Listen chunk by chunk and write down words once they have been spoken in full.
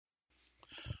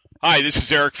Hi, this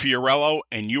is Eric Fiorello,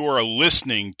 and you are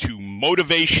listening to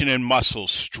Motivation and Muscle,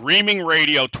 streaming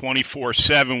radio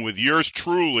 24/7 with yours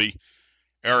truly,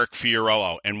 Eric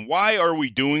Fiorello. And why are we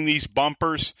doing these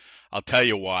bumpers? I'll tell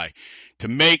you why. To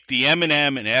make the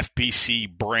M&M and FPC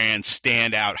brand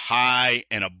stand out high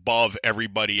and above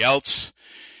everybody else,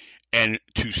 and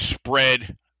to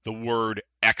spread the word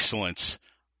excellence.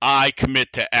 I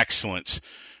commit to excellence.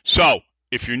 So,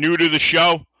 if you're new to the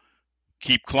show,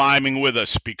 keep climbing with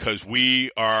us because we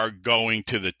are going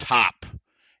to the top,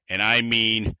 and I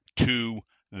mean to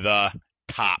the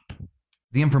top.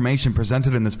 The information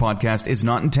presented in this podcast is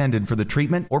not intended for the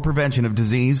treatment or prevention of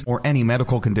disease or any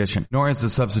medical condition, nor is a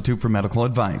substitute for medical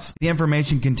advice. The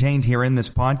information contained here in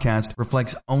this podcast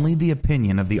reflects only the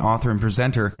opinion of the author and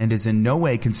presenter and is in no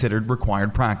way considered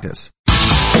required practice.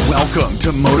 Welcome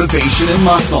to Motivation and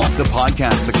Muscle, the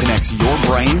podcast that connects your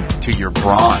brain to your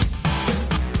brawn.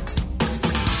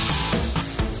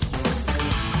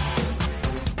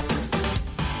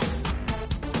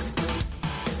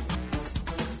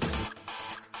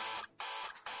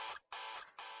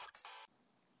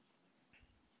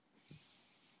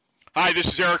 Hi, this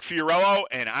is Eric Fiorello,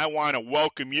 and I want to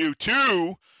welcome you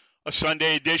to a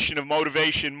Sunday edition of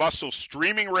Motivation Muscle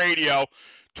streaming radio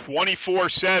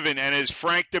 24/7, and as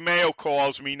Frank DeMeo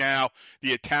calls me now,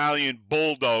 the Italian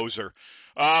bulldozer.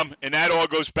 And that all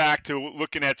goes back to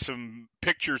looking at some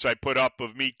pictures I put up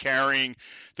of me carrying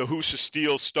the Hoose of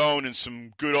Steel Stone in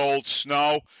some good old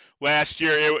snow last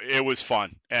year. It was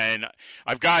fun. And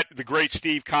I've got the great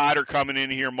Steve Cotter coming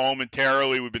in here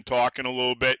momentarily. We've been talking a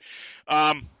little bit.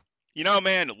 You know,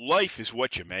 man, life is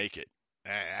what you make it.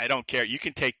 I don't care. You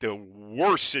can take the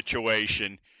worst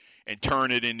situation and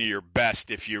turn it into your best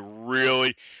if you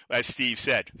really, as Steve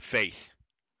said, faith.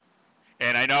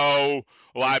 And I know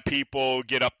a lot of people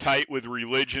get uptight with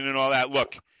religion and all that.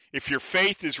 Look, if your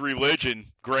faith is religion,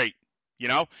 great. You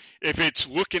know, if it's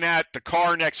looking at the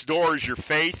car next door as your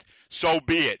faith, so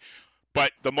be it.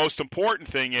 But the most important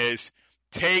thing is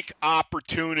take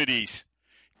opportunities.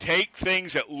 Take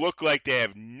things that look like they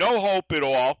have no hope at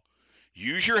all,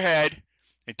 use your head,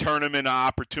 and turn them into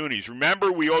opportunities.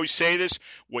 Remember, we always say this,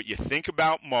 what you think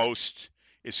about most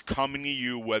is coming to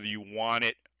you whether you want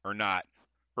it or not.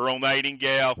 Earl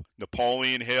Nightingale,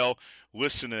 Napoleon Hill,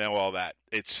 listen to all that.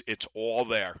 It's all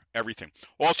there, everything.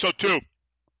 Also, too,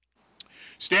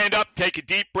 stand up, take a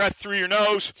deep breath through your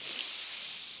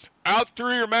nose, out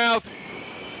through your mouth,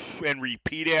 and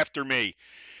repeat after me.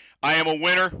 I am a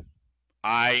winner.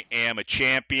 I am a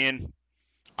champion.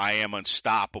 I am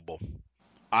unstoppable.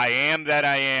 I am that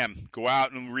I am. Go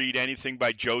out and read anything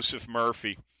by Joseph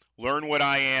Murphy. Learn what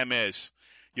I am is.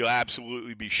 You'll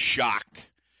absolutely be shocked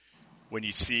when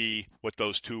you see what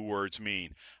those two words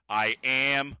mean. I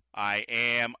am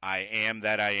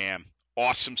that I am.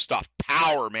 Awesome stuff.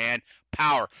 Power, man.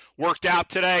 Power. Worked out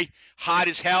today. Hot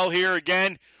as hell here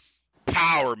again.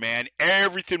 Power, man.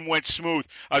 Everything went smooth.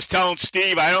 I was telling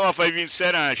Steve, I don't know if I've even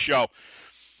said on a show,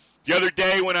 the other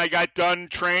day when I got done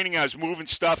training, I was moving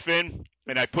stuff in,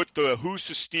 and I put the Hoose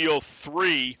of Steel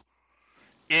 3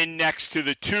 in next to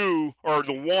the 2, or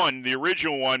the 1, the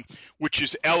original one, which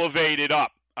is elevated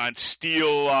up on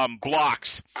steel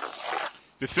blocks.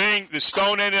 The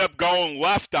stone ended up going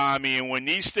left on me, and when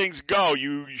these things go,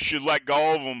 you should let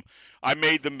go of them. I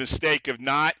made the mistake of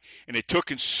not, and it took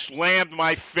and slammed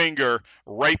my finger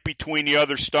right between the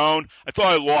other stone. I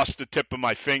thought I lost the tip of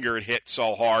my finger. It hit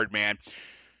so hard, man.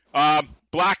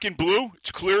 Black and blue,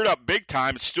 it's cleared up big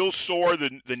time. It's still sore.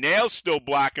 The nail's still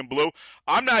black and blue.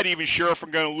 I'm not even sure if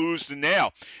I'm going to lose the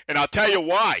nail. And I'll tell you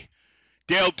why.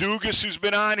 Dale Dugas, who's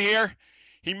been on here,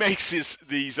 he makes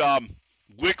these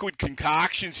liquid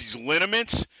concoctions, these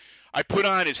liniments. I put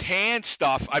on his hand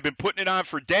stuff. I've been putting it on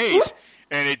for days,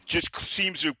 and it just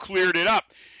seems to have cleared it up.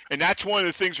 And that's one of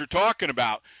the things we're talking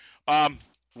about.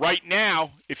 Right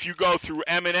now, if you go through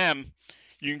M&M,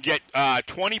 you can get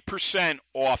 20%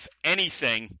 off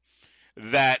anything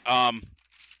that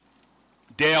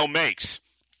Dale makes.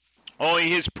 Only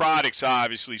his products,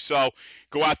 obviously. So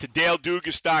go out to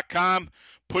DaleDugas.com,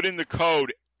 put in the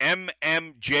code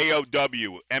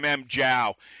MMJOW,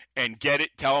 MMJOW, and get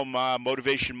it. Tell them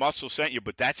Motivation Muscle sent you.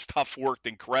 But that's tough work,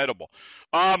 incredible.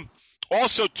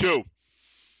 Also, too,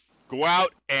 go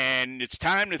out, and it's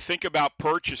time to think about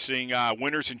purchasing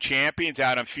Winners and Champions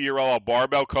out on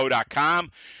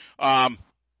FiorellaBarbellCo.com.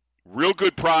 Real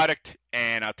good product,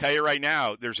 and I'll tell you right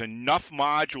now, there's enough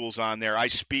modules on there. I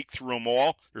speak through them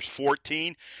all. There's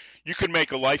 14. you can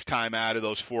make a lifetime out of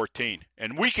those 14.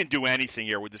 And we can do anything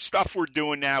here with the stuff we're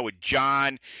doing now with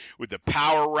John, with the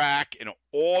power rack, and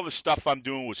all the stuff I'm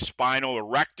doing with spinal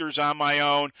erectors on my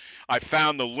own. I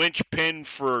found the linchpin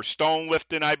for stone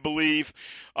lifting, I believe.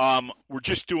 We're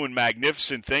just doing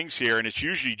magnificent things here, and it's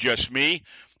usually just me.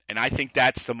 And I think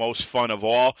that's the most fun of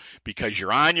all because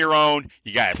you're on your own,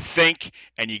 you got to think,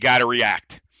 and you got to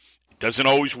react. It doesn't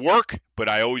always work, but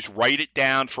I always write it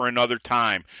down for another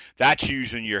time. That's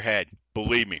using your head,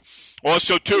 believe me.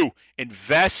 Also, too,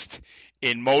 invest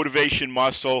in Motivation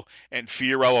Muscle and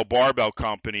Fiorello Barbell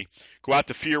Company. Go out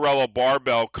to Fiorello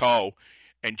Barbell Co.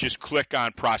 and just click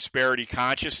on Prosperity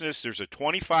Consciousness. There's a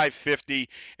 $25, $50,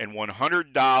 and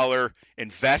 $100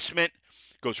 investment.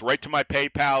 Goes right to my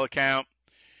PayPal account.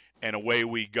 And away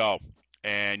we go.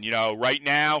 And, right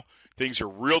now, things are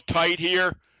real tight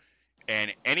here.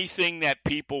 And anything that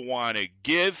people want to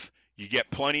give, you get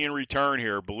plenty in return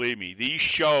here, believe me. These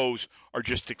shows are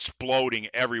just exploding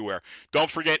everywhere. Don't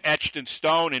forget Etched in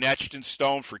Stone and Etched in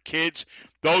Stone for Kids.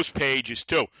 Those pages,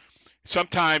 too.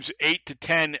 Sometimes 8 to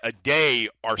 10 a day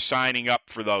are signing up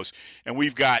for those. And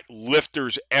we've got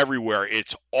lifters everywhere.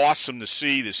 It's awesome to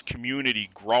see this community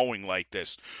growing like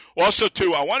this. Also,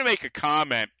 too, I want to make a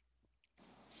comment.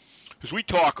 Because we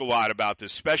talk a lot about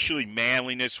this, especially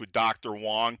manliness with Dr.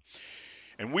 Wong.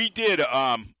 And we did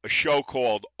a show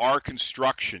called Our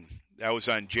Construction. That was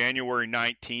on January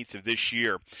 19th of this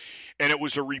year. And it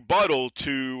was a rebuttal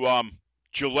to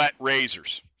Gillette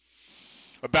razors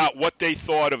about what they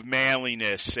thought of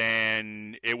manliness.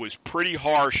 And it was pretty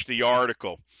harsh, the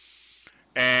article.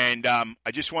 And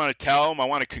I just want to tell them, I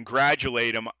want to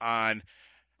congratulate them on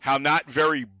how not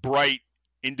very bright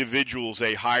individuals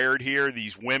they hired here,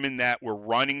 these women that were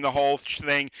running the whole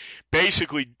thing,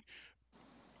 basically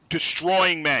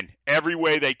destroying men every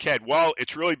way they can. Well,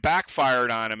 it's really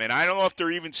backfired on them, and I don't know if they're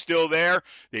even still there.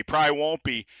 They probably won't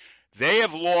be. They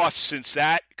have lost since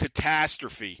that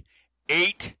catastrophe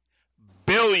 $8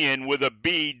 billion with a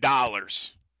B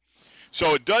dollars.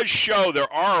 So it does show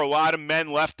there are a lot of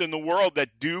men left in the world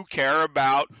that do care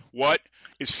about what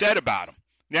is said about them.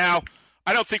 Now,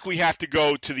 I don't think we have to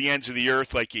go to the ends of the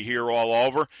earth like you hear all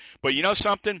over. But you know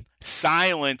something?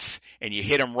 Silence, and you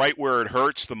hit them right where it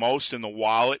hurts the most in the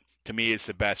wallet, to me is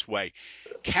the best way.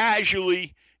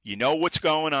 Casually, you know what's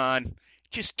going on.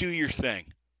 Just do your thing.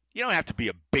 You don't have to be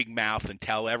a big mouth and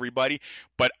tell everybody.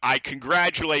 But I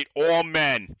congratulate all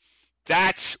men.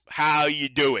 That's how you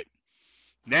do it.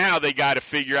 Now they got to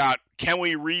figure out, can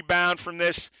we rebound from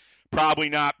this? Probably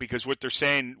not, because what they're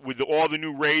saying, with all the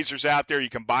new razors out there you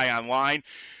can buy online,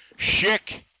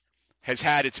 Schick has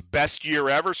had its best year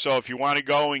ever. So if you want to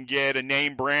go and get a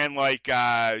name brand like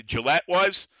Gillette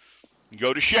was, you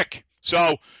go to Schick.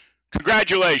 So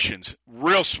congratulations.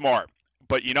 Real smart.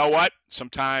 But you know what?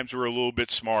 Sometimes we're a little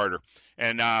bit smarter.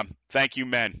 And thank you,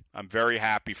 men. I'm very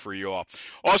happy for you all.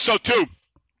 Also, too,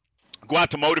 go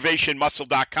out to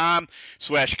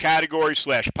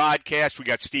motivationmuscle.com/category/podcast. We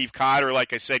got Steve Cotter,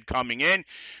 like I said, coming in.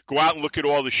 Go out and look at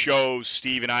all the shows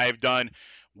Steve and I have done.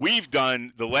 We've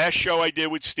done, the last show I did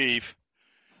with Steve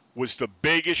was the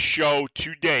biggest show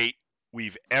to date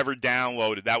we've ever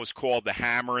downloaded. That was called The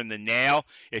Hammer and the Nail.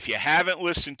 If you haven't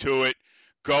listened to it,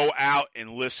 go out and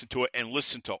listen to it and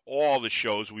listen to all the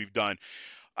shows we've done.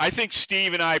 I think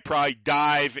Steve and I probably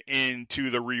dive into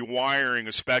the rewiring,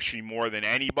 especially more than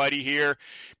anybody here,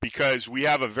 because we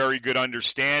have a very good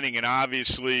understanding, and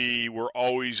obviously we're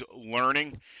always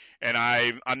learning, and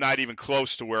I'm not even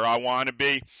close to where I want to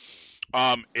be.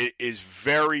 It is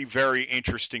very, very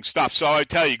interesting stuff. So I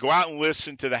tell you, go out and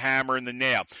listen to The Hammer and the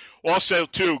Nail. Also,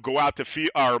 too, go out to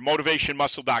our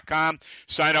motivationmuscle.com,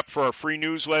 sign up for our free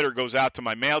newsletter. It goes out to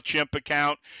my MailChimp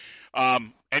account.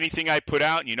 Anything I put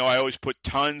out, and you know I always put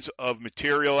tons of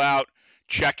material out.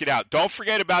 Check it out. Don't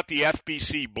forget about the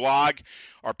FBC blog.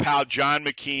 Our pal John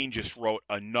McKean just wrote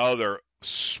another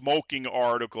smoking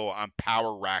article on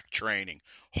power rack training.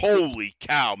 Holy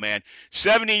cow, man.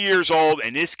 70 years old,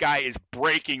 and this guy is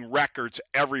breaking records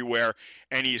everywhere,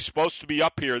 and he is supposed to be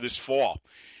up here this fall.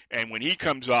 And when he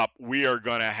comes up, we are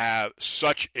going to have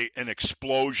such an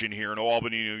explosion here in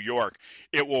Albany, New York.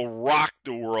 It will rock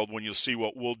the world when you'll see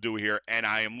what we'll do here. And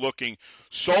I am looking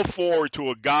so forward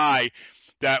to a guy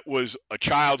that was a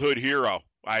childhood hero.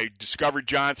 I discovered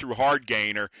John through Hard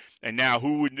Gainer, and now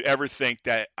who would ever think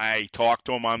that I talked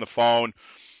to him on the phone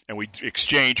and we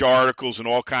exchange articles and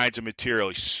all kinds of material.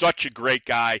 He's such a great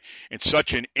guy and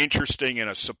such an interesting and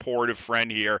a supportive friend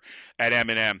here at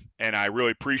M&M, and I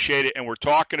really appreciate it. And we're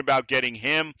talking about getting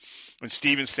him and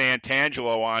Steven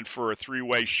Santangelo on for a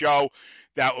three-way show.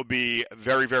 That would be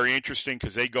very, very interesting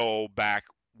because they go back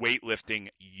weightlifting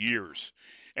years.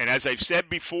 And as I've said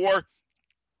before,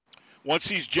 once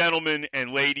these gentlemen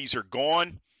and ladies are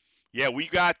gone, yeah, we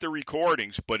got the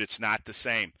recordings, but it's not the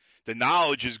same. The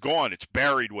knowledge is gone. It's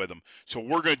buried with them. So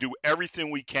we're going to do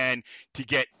everything we can to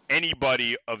get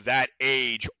anybody of that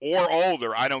age or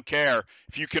older, I don't care.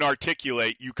 If you can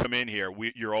articulate, you come in here.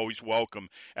 You're always welcome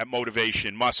at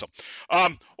Motivation Muscle.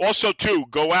 Also, too,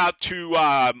 go out to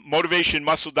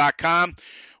motivationmuscle.com.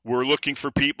 We're looking for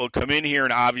people to come in here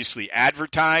and obviously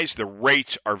advertise. The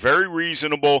rates are very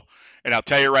reasonable. And I'll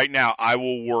tell you right now, I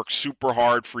will work super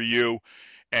hard for you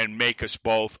and make us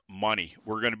both money.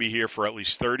 We're going to be here for at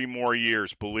least 30 more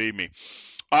years, believe me.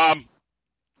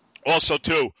 Also,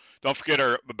 too, don't forget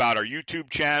about our YouTube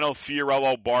channel,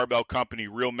 Fiorello Barbell Company,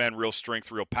 Real Men, Real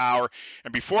Strength, Real Power.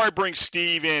 And before I bring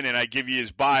Steve in and I give you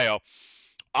his bio,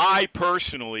 I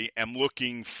personally am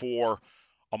looking for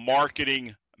a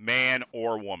marketing man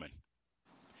or woman.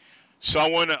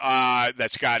 Someone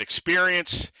that's got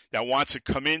experience, that wants to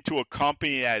come into a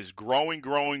company that is growing,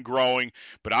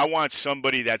 but I want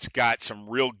somebody that's got some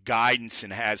real guidance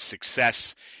and has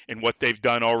success in what they've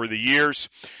done over the years.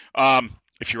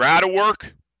 If you're out of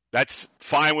work, that's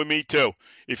fine with me too.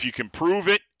 If you can prove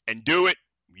it and do it,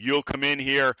 you'll come in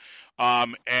here,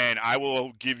 and I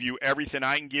will give you everything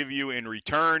I can give you in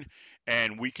return.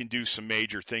 And we can do some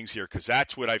major things here because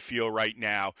that's what I feel right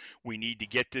now. We need to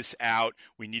get this out.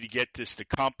 We need to get this to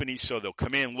companies so they'll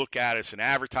come in, look at us, and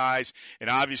advertise. And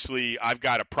obviously, I've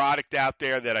got a product out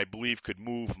there that I believe could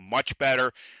move much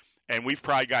better. And we've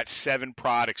probably got 7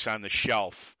 products on the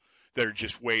shelf that are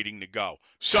just waiting to go.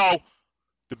 So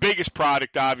the biggest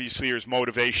product, obviously, is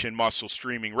Motivation Muscle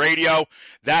Streaming Radio.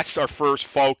 That's our first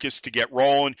focus to get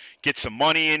rolling, get some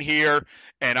money in here,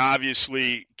 and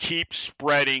obviously keep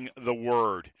spreading the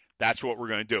word. That's what we're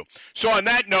going to do. So on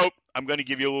that note, I'm going to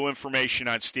give you a little information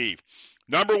on Steve.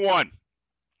 Number one,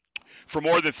 for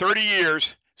more than 30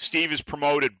 years, Steve has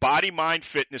promoted body, mind,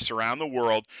 fitness around the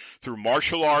world through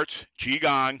martial arts,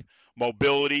 Qigong,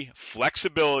 mobility,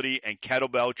 flexibility, and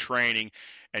kettlebell training,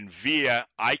 and via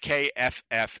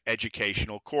IKFF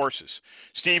educational courses.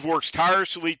 Steve works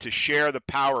tirelessly to share the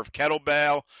power of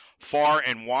kettlebell far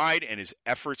and wide, and his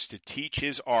efforts to teach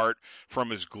his art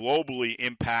from has globally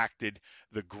impacted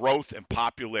the growth and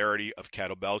popularity of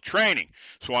kettlebell training.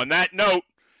 So on that note,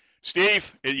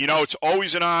 Steve, it's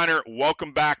always an honor.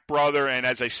 Welcome back, brother. And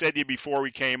as I said to you before we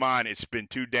came on, it's been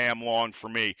too damn long for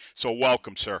me. So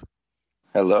welcome, sir.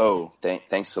 Hello.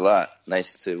 Thanks a lot.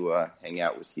 Nice to hang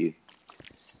out with you.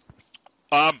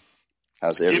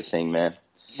 How's everything, man?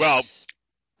 Well,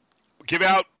 give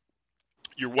out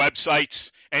your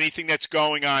websites, anything that's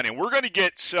going on, and we're going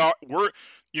to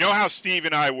you know how Steve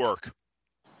and I work.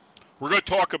 We're going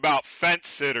to talk about fence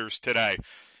sitters today,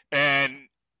 and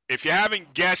if you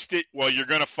haven't guessed it, well, you're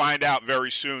going to find out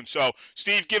very soon. So,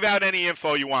 Steve, give out any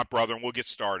info you want, brother, and we'll get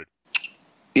started.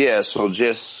 Yeah, so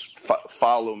just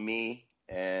follow me,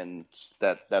 and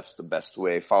that's the best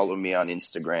way. Follow me on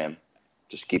Instagram.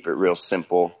 Just keep it real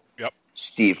simple. Yep.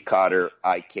 Steve Cotter,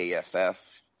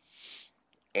 IKFF.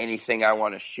 Anything I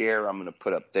want to share, I'm going to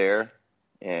put up there,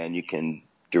 and you can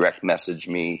direct message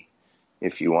me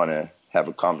if you want to have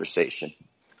a conversation.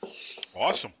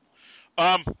 Awesome.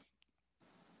 I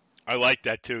like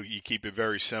that too. You keep it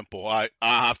very simple. I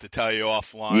have to tell you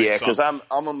offline. Yeah, because I'm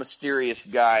a mysterious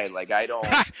guy. Like I don't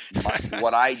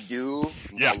what I do.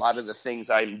 Yeah. A lot of the things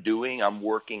I'm doing, I'm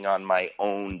working on my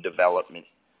own development.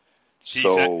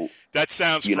 So that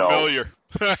sounds familiar.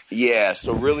 Yeah.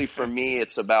 So really, for me,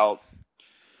 it's about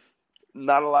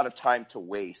not a lot of time to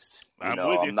waste.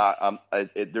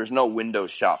 There's no window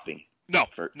shopping. No,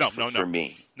 for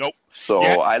me. Nope. So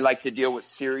I like to deal with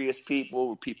serious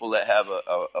people that have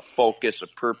a focus, a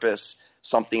purpose,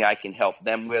 something I can help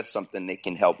them with, something they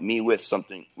can help me with,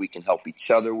 something we can help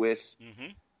each other with.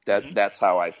 Mm-hmm. That's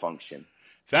how I function.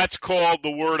 That's called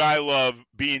the word I love,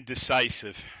 being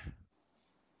decisive.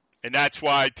 And that's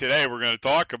why today we're going to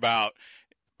talk about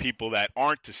people that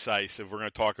aren't decisive. We're going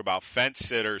to talk about fence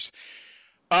sitters.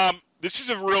 This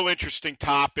is a real interesting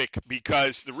topic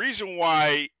because the reason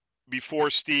why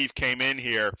before Steve came in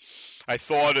here, I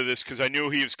thought of this because I knew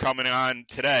he was coming on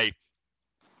today,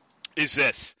 is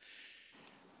this.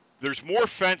 There's more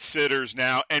fence sitters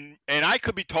now, and I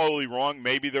could be totally wrong.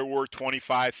 Maybe there were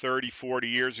 25, 30, 40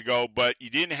 years ago, but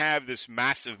you didn't have this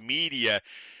massive media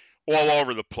all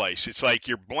over the place. It's like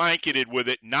you're blanketed with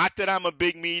it. Not that I'm a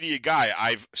big media guy.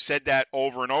 I've said that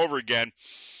over and over again.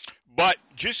 But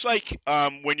just like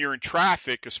when you're in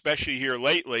traffic, especially here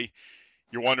lately,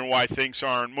 you're wondering why things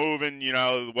aren't moving.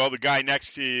 The guy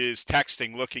next to you is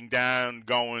texting, looking down,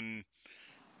 going,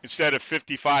 instead of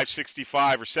 55,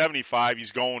 65, or 75,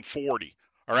 he's going 40.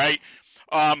 All right?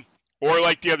 Or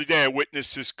like the other day, I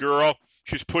witnessed this girl.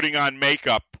 She's putting on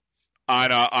makeup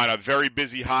on a very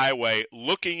busy highway,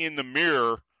 looking in the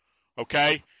mirror,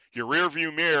 okay, your rear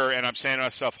view mirror, and I'm saying to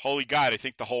myself, holy God, I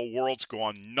think the whole world's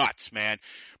gone nuts, man.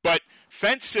 But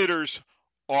fence sitters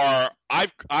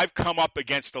I've come up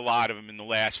against a lot of them in the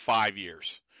last 5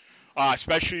 years,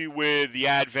 especially with the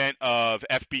advent of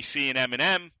FBC and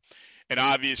M&M, and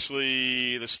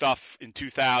obviously the stuff in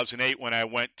 2008 when I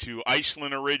went to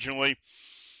Iceland originally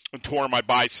and tore my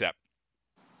bicep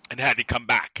and had to come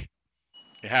back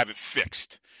and have it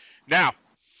fixed. Now,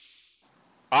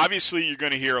 obviously, you're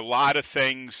going to hear a lot of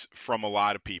things from a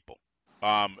lot of people.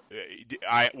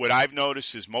 What I've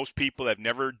noticed is most people that have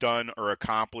never done or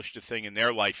accomplished a thing in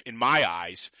their life, in my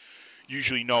eyes,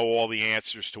 usually know all the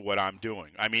answers to what I'm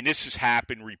doing. I mean, this has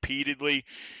happened repeatedly.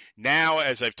 Now,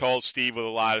 as I've told Steve with a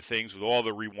lot of things, with all the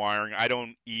rewiring,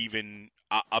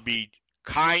 I'll be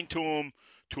kind to him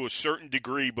to a certain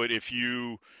degree, but if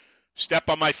you step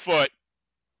on my foot,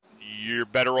 you're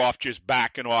better off just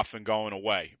backing off and going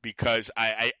away, because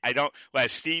I don't,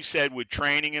 as Steve said, with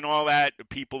training and all that, the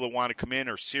people that want to come in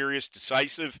are serious,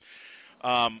 decisive,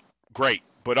 great.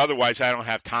 But otherwise, I don't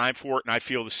have time for it, and I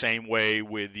feel the same way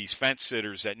with these fence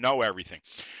sitters that know everything.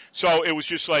 So it was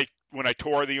just like when I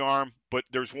tore the arm, but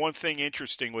there's one thing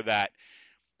interesting with that.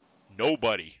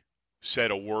 Nobody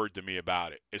said a word to me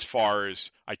about it as far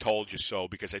as I told you so,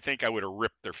 because I think I would have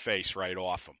ripped their face right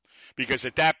off them. Because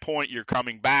at that point, you're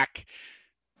coming back,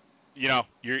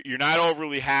 you're not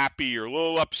overly happy, you're a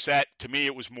little upset. To me,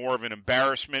 it was more of an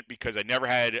embarrassment because I never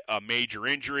had a major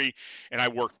injury, and I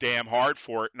worked damn hard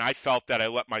for it, and I felt that I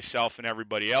let myself and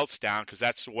everybody else down because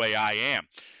that's the way I am.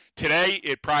 Today,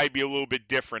 it'd probably be a little bit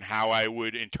different how I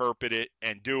would interpret it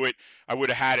and do it. I would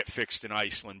have had it fixed in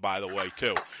Iceland, by the way,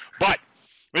 too. But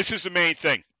this is the main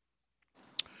thing.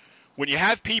 When you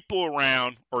have people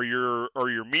around or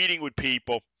you're meeting with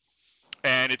people,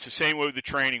 and it's the same way with the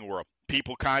training world.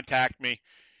 People contact me,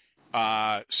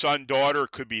 son, daughter,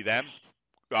 could be them,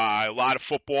 a lot of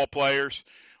football players.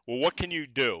 Well, what can you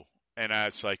do? And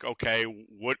it's like, okay,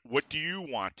 what do you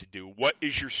want to do? What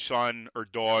is your son or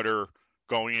daughter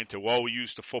going into? Well, we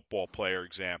use the football player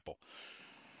example.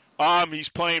 He's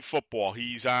playing football.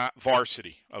 He's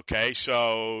varsity. Okay,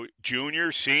 so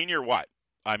junior, senior, what?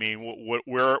 I mean,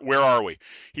 where are we?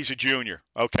 He's a junior.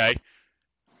 Okay.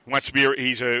 Wants to be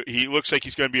he looks like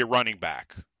he's going to be a running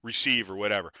back, receiver,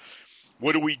 whatever.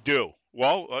 What do we do?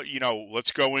 Well,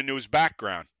 let's go into his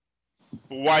background.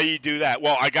 Well, why do you do that?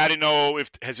 Well, I got to know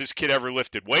has this kid ever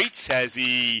lifted weights? Has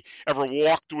he ever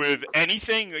walked with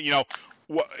anything?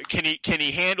 Can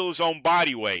he handle his own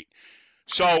body weight?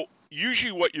 So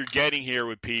usually what you're getting here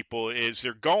with people is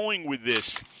they're going with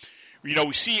this. We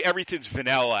see everything's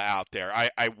vanilla out there.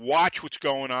 I watch what's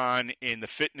going on in the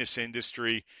fitness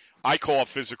industry. I call it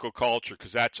physical culture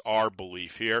because that's our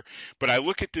belief here. But I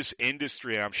look at this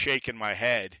industry and I'm shaking my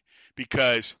head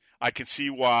because I can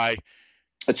see why.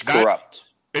 It's corrupt.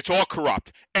 It's all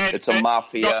corrupt. It's a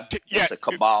mafia. It's a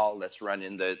cabal that's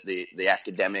running the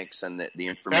academics and the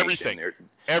information.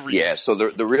 Everything. Yeah, so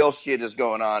the real shit is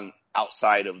going on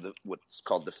outside of what's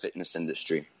called the fitness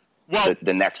industry. Well,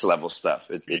 the next level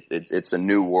stuff. It's a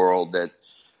new world that,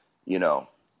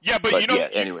 Yeah, but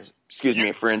anyway. Excuse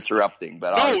me for interrupting,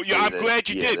 but I'm glad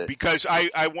you did because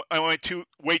I went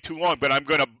way too long, but I'm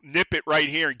going to nip it right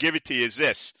here and give it to you as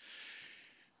this.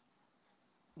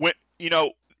 When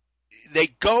they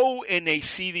go and they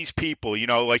see these people,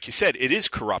 like you said, it is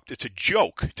corrupt. It's a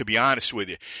joke, to be honest with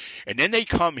you. And then they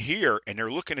come here and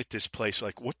they're looking at this place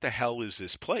like, what the hell is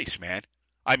this place, man?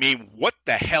 I mean, what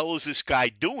the hell is this guy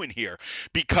doing here?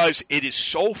 Because it is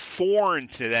so foreign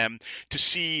to them to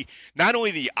see not only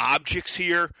the objects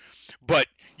here, but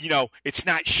it's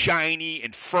not shiny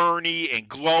and ferny and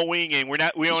glowing, and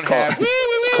it's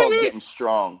called getting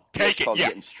strong.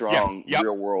 Getting strong. Yep.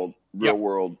 Real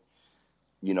world.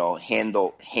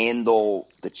 Handle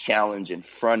the challenge in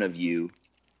front of you,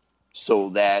 so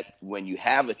that when you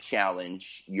have a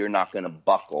challenge, you're not going to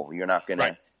buckle. You're not going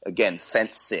to again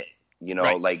fence sit.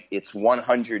 Like it's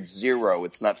 100-0.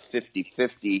 It's not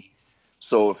 50-50.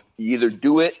 So if you either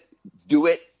do it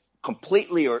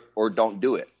completely or don't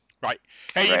do it. Right.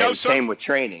 Hey, same with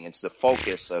training. It's the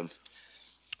focus of.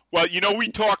 Well, we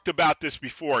talked about this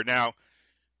before. Now,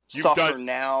 suffer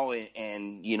now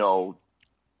and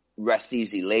rest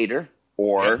easy later,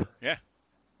 or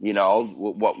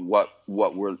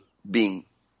what we're being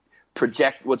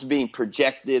what's being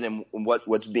projected and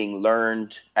what's being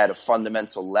learned at a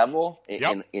fundamental level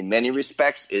in many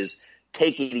respects is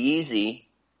take it easy,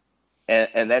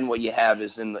 and then what you have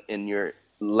is in your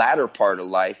latter part of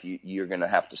life you're going to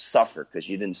have to suffer because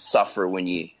you didn't suffer when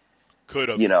you could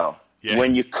have.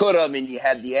 when you could have and you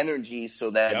had the energy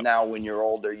so that now when you're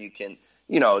older you can,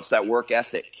 it's that work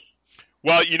ethic.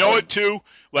 Well, you know what, too?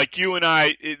 Like you and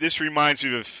I, this reminds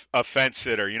me of a fence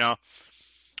sitter,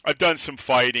 I've done some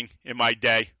fighting in my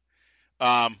day,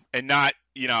 and not,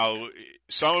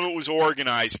 some of it was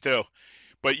organized, too.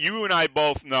 But you and I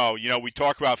both know, we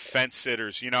talk about fence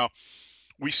sitters,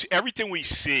 we see, everything we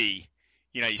see,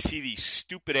 you see these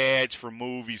stupid ads for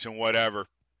movies and whatever.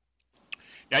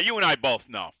 Now, you and I both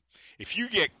know, if you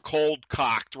get cold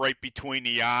cocked right between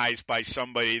the eyes by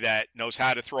somebody that knows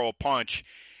how to throw a punch,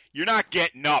 you're not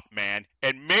getting up, man.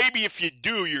 And maybe if you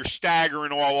do, you're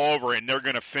staggering all over and they're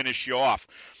going to finish you off.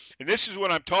 And this is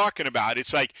what I'm talking about.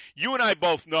 It's like you and I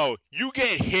both know you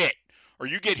get hit or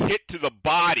you get hit to the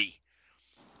body,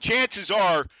 chances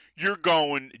are you're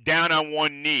going down on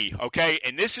one knee, okay?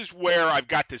 And this is where I've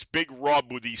got this big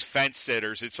rub with these fence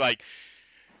sitters. It's like,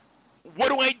 what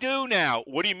do I do now?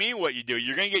 What do you mean what you do?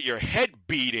 You're going to get your head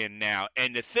beat in now.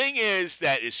 And the thing is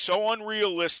that is so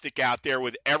unrealistic out there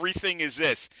with everything is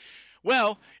this.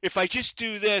 Well, if I just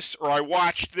do this or I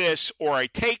watch this or I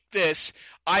take this,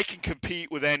 I can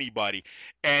compete with anybody.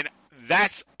 And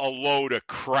that's a load of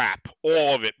crap,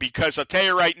 all of it. Because I'll tell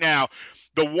you right now,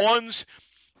 the ones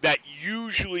that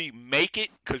usually make it,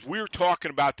 because we were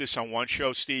talking about this on one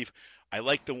show, Steve, I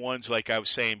like the ones, like I was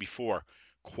saying before,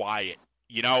 quiet.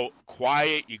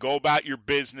 Quiet, you go about your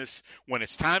business. When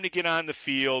it's time to get on the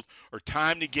field or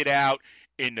time to get out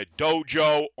in the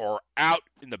dojo or out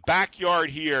in the backyard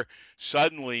here,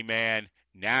 suddenly, man,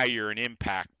 now you're an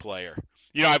impact player.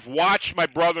 I've watched my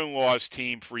brother-in-law's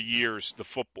team for years,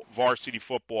 the varsity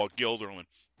football at Guilderland.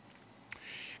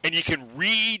 And you can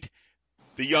read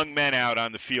the young men out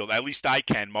on the field. At least I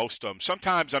can, most of them.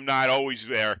 Sometimes I'm not always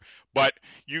there, but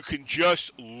you can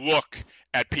just look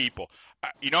at people.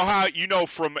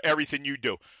 From everything you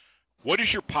do, what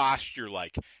is your posture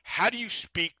like? How do you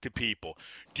speak to people?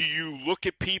 Do you look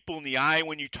at people in the eye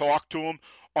when you talk to them?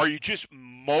 Are you just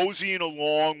moseying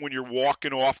along when you're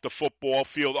walking off the football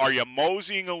field? Are you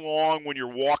moseying along when you're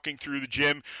walking through the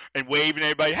gym and waving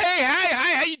at everybody, hey,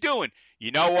 hi, how you doing?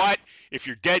 You know what? If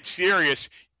you're dead serious,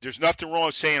 there's nothing wrong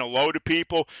with saying hello to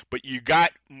people, but you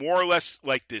got more or less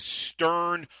like this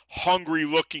stern,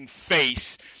 hungry-looking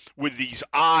face with these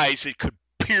eyes that could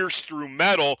pierce through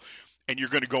metal, and you're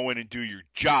going to go in and do your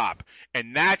job.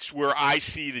 And that's where I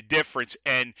see the difference.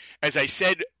 And as I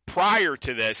said prior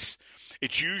to this,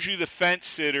 it's usually the fence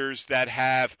sitters that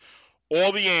have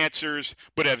all the answers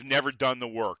but have never done the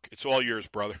work. It's all yours,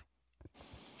 brother.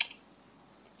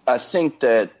 I think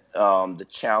that the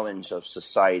challenge of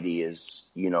society is,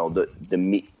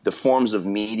 the forms of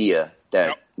media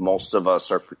that most of us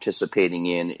are participating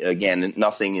in. Again,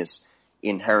 nothing is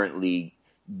inherently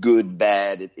good,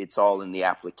 bad. It's all in the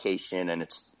application, and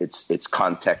it's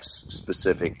context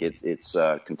specific. It's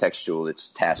contextual. It's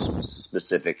task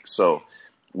specific. So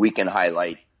we can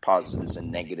highlight positives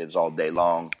and negatives all day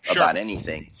long about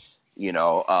anything.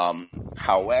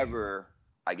 However,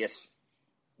 I guess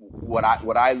what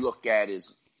I look at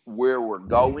is where we're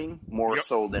going more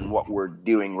so than what we're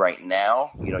doing right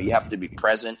now. You have to be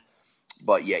present,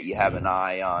 but yet you have an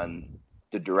eye on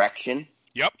the direction.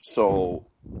 Yep. So,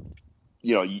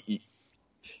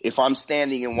 if I'm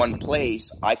standing in one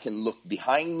place, I can look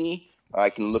behind me, or I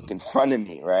can look in front of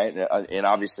me, right? And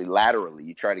obviously laterally,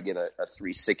 you try to get a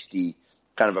 360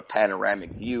 kind of a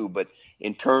panoramic view. But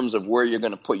in terms of where you're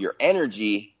going to put your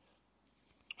energy,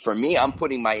 for me, I'm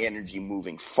putting my energy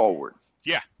moving forward.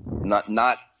 Yeah.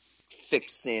 Not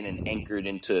fixed in and anchored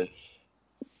into,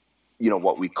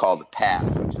 what we call the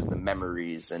past, which is the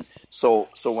memories. And so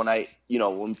when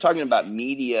when I'm talking about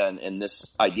media and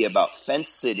this idea about fence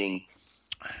sitting,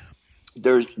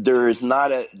 there is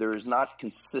not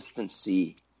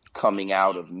consistency coming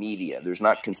out of media. There's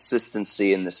not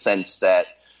consistency in the sense that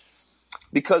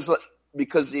because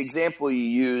the example you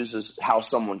use is how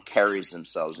someone carries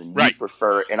themselves, and you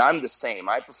prefer, and I'm the same.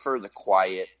 I prefer the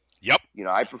quiet. Yep.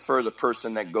 I prefer the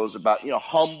person that goes about,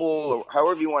 humble, or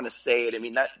however you want to say it. I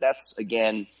mean, that's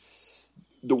again,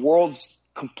 the world's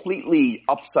completely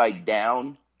upside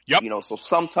down. Yep. So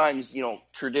sometimes,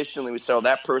 traditionally we say, oh,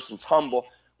 that person's humble.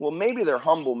 Well, maybe they're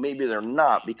humble, maybe they're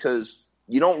not, because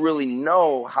you don't really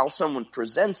know how someone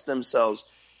presents themselves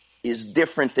is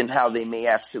different than how they may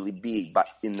actually be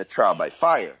in the trial by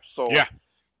fire. So,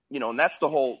 and that's the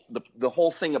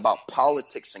whole thing about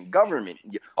politics and government.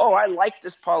 Oh, I like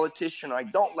this politician, or I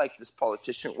don't like this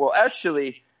politician. Well,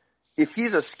 actually, if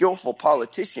he's a skillful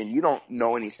politician, you don't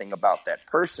know anything about that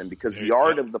person, because the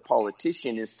art of the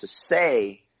politician is to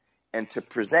say and to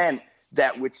present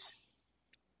that which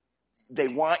they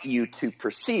want you to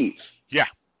perceive. Yeah.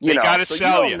 They got to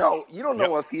sell you. You don't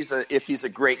know if he's a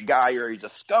great guy or he's a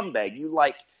scumbag. You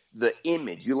like the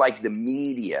image. You like the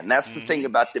media. And that's the thing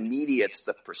about the media. It's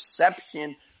the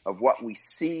perception of what we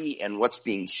see and what's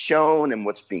being shown and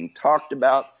what's being talked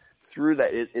about through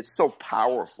that. It's so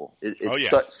powerful.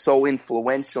 It's so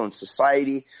influential in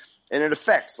society. And it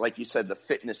affects, like you said, the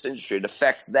fitness industry. It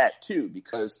affects that too,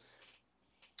 because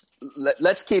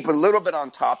let's keep a little bit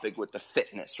on topic with the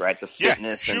fitness, right? The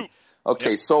fitness.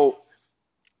 So,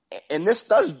 and this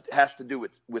does have to do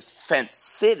with fence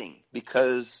sitting,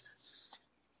 because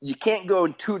you can't go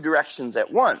in two directions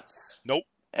at once. Nope.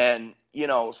 And,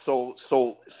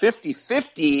 so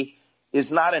 50-50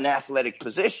 is not an athletic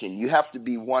position. You have to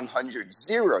be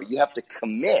 100-0. You have to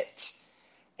commit.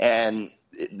 And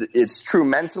it's true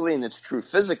mentally and it's true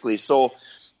physically. So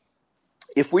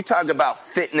if we talk about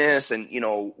fitness and,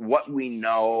 what we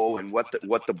know and what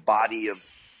the body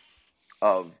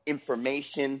of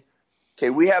information, okay,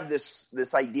 we have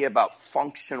this idea about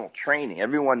functional training.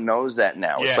 Everyone knows that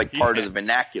now. It's like part of the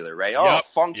vernacular, right?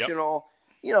 Functional,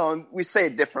 and we say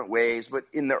it different ways, but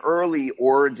in the early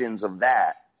origins of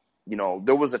that,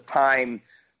 there was a time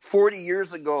 40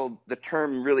 years ago, the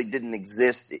term really didn't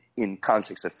exist in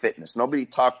context of fitness. Nobody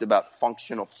talked about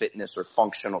functional fitness or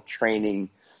functional training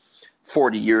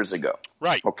 40 years ago.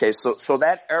 Right. Okay, so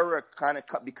that era kind of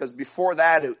cut, because before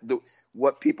that,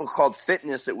 what people called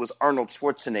fitness, it was Arnold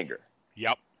Schwarzenegger.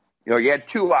 Yep. You had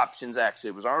two options,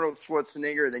 actually. It was Arnold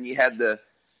Schwarzenegger, then you had the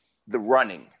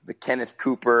running, the Kenneth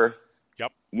Cooper,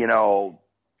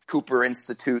 Cooper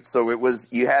Institute. So it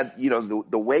was, you had, the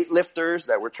weightlifters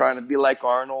that were trying to be like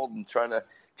Arnold and trying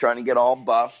to get all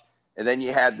buff. And then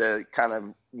you had the kind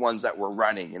of ones that were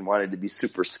running and wanted to be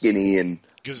super skinny and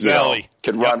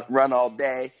could run all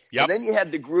day. Yep. And then you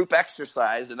had the group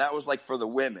exercise, and that was like for the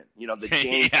women. The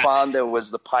Jane Fonda was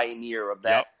the pioneer of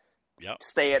that. Yep.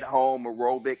 Stay at home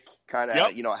aerobic kind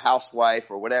of,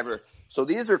 housewife or whatever. So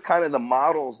these are kind of the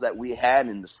models that we had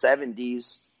in the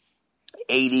 70s,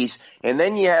 80s. And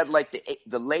then you had like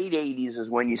the late 80s is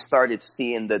when you started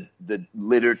seeing the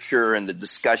literature and the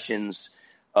discussions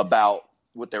about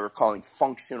what they were calling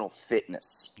functional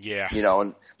fitness. Yeah.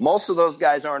 And most of those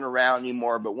guys aren't around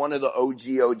anymore, but one of the OG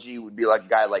would be like a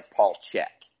guy like Paul Chek,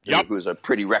 who's a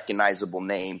pretty recognizable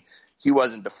name. He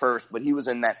wasn't the first, but he was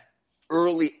in that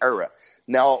early era.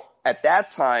 Now, at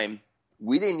that time,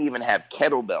 we didn't even have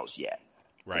kettlebells yet.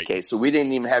 Right. Okay, so we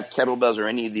didn't even have kettlebells or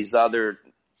any of these other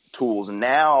tools. And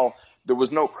now there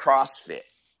was no CrossFit,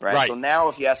 right? So now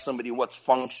if you ask somebody what's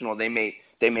functional, they may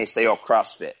say,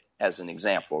 CrossFit as an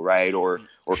example, right? Or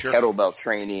kettlebell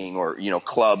training or,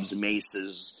 clubs,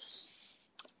 maces.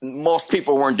 Most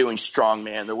people weren't doing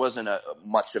strongman. There wasn't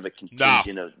much of a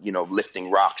contingent of,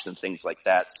 lifting rocks and things like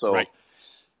that. So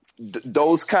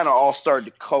those kind of all started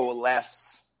to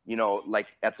coalesce, like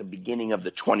at the beginning of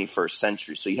the 21st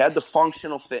century. So you had the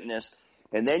functional fitness,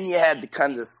 and then you had the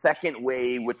kind of the second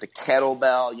wave with the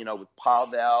kettlebell, with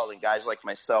Pavel and guys like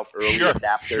myself, early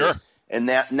adapters. Sure. And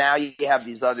now you have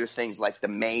these other things like the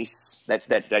mace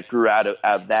that grew out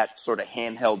of that sort of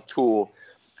handheld tool.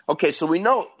 Okay, so we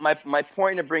know my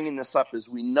point of bringing this up is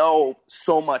we know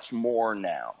so much more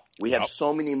now. We have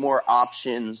so many more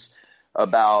options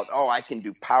about, I can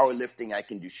do powerlifting, I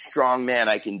can do strongman,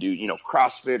 I can do,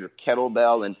 CrossFit or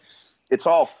kettlebell, and it's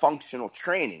all functional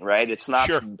training, right? It's not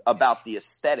about the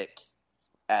aesthetic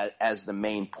as the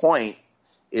main point.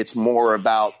 It's more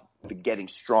about the getting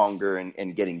stronger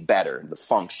and getting better, the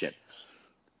function.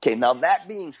 Okay, now that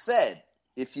being said,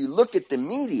 if you look at the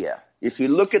media, if you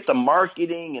look at the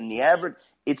marketing and the average,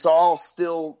 it's all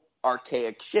still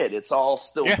archaic shit. It's all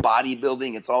still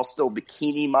bodybuilding. It's all still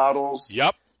bikini models.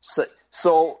 Yep.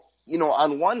 So,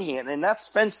 on one hand, and that's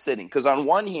fence sitting, because on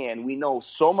one hand, we know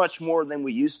so much more than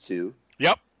we used to.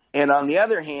 Yep. And on the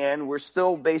other hand, we're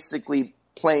still basically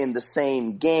playing the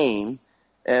same game.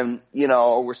 And,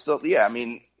 we're still,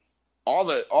 all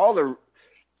the,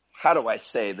 how do I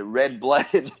say, the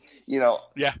red-blooded,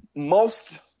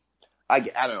 most, I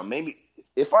don't know, maybe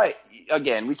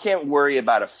we can't worry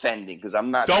about offending, because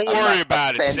I'm not. Don't worry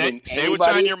about it. Say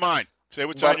what's on your mind. Say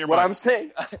what's on your mind. What I'm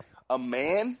saying, a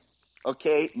man,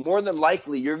 okay, more than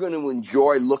likely you're going to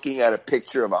enjoy looking at a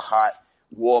picture of a hot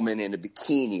woman in a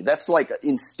bikini. That's like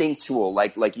instinctual,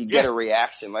 like you get a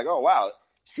reaction, like, oh wow,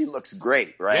 she looks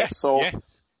great, right?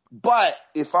 But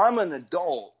if I'm an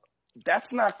adult,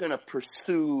 that's not going to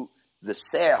pursue the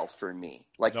sale for me.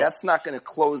 Like that's not going to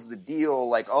close the deal.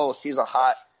 Like, oh, she's a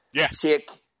hot chick,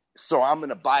 so I'm going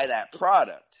to buy that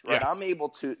product, right? I'm able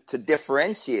to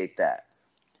differentiate that.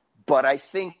 But I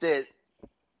think that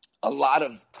a lot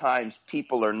of times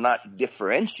people are not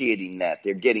differentiating that.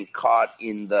 They're getting caught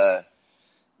in the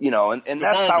and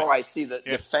that's moment. how I see the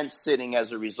fence sitting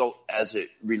as a result, as it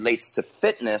relates to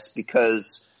fitness,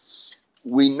 because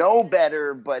we know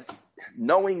better, but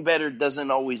knowing better doesn't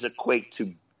always equate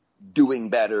to doing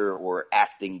better or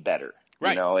acting better,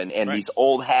 right. And these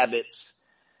old habits,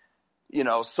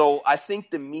 so I think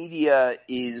the media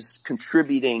is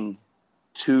contributing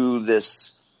to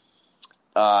this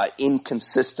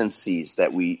inconsistencies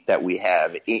that we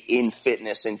have in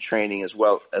fitness and training, as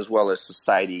well as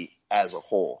society as a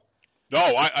whole. No,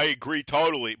 I agree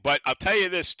totally. But I'll tell you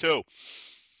this too.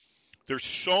 There's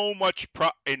so much,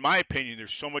 in my opinion,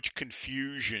 there's so much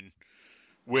confusion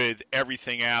with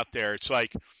everything out there. It's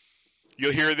like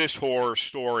you'll hear this horror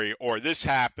story, or this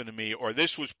happened to me, or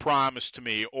this was promised to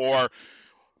me, or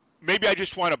maybe I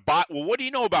just want to well, what do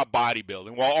you know about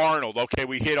bodybuilding? Well, Arnold. Okay,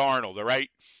 we hit Arnold, all right?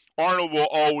 Arnold will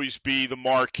always be the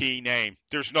marquee name.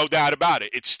 There's no doubt about it.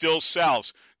 It still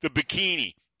sells. The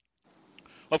bikini.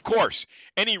 Of course,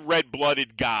 any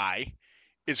red-blooded guy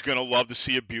is going to love to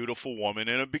see a beautiful woman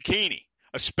in a bikini,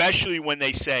 especially when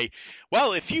they say,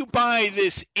 well, if you buy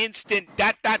this instant ...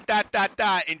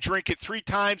 and drink it 3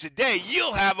 times a day,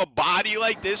 you'll have a body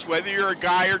like this, whether you're a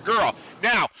guy or girl.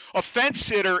 Now, a fence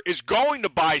sitter is going to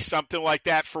buy something like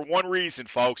that for one reason,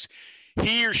 folks.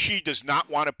 He or she does not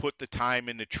want to put the time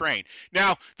in to train.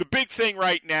 Now, the big thing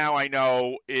right now I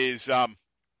know is the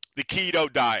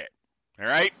keto diet, all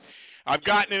right? I've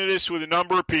gotten into this with a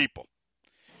number of people,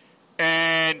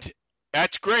 and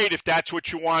that's great if that's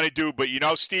what you want to do. But,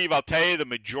 Steve, I'll tell you, the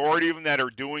majority of them that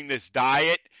are doing this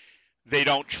diet, they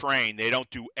don't train. They don't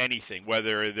do anything,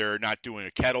 whether they're not doing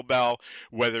a kettlebell,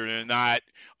 whether they're not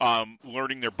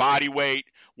learning their body weight,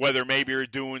 whether maybe they're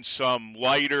doing some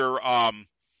lighter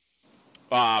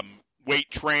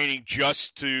weight training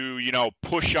just to,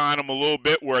 push on them a little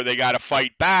bit where they got to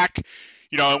fight back.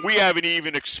 And we haven't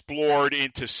even explored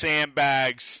into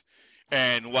sandbags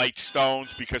and light stones,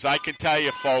 because I can tell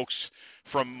you, folks,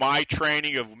 from my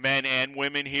training of men and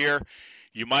women here,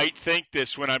 you might think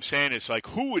this when I'm saying this, like,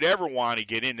 who would ever want to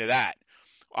get into that?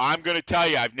 I'm going to tell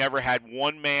you, I've never had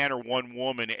one man or one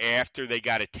woman after they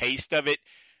got a taste of it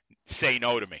say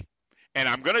no to me. And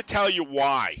I'm going to tell you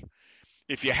why.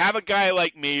 If you have a guy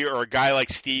like me or a guy like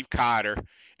Steve Cotter,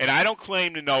 and I don't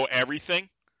claim to know everything,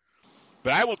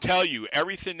 but I will tell you,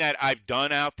 everything that I've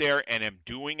done out there and am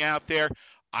doing out there,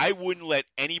 I wouldn't let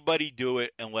anybody do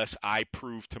it unless I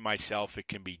prove to myself it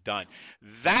can be done.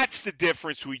 That's the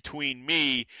difference between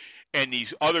me and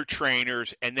these other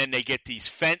trainers, and then they get these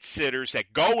fence sitters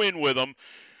that go in with them,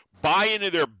 buy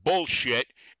into their bullshit,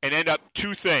 and end up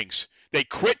 2 things. They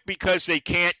quit because they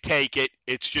can't take it.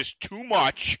 It's just too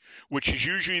much, which is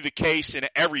usually the case in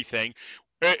everything.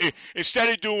 Instead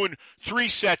of doing 3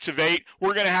 sets of 8,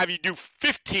 we're going to have you do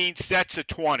 15 sets of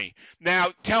 20. Now,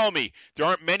 tell me, there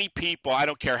aren't many people, I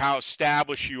don't care how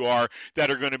established you are,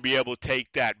 that are going to be able to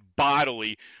take that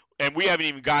bodily. And we haven't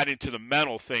even gotten into the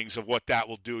mental things of what that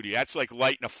will do to you. That's like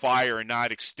lighting a fire and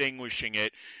not extinguishing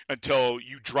it until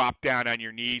you drop down on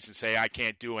your knees and say, I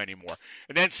can't do anymore.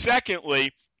 And then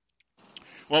secondly,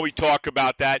 when we talk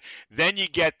about that, then you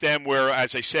get them where,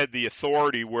 as I said, the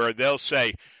authority, where they'll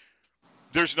say,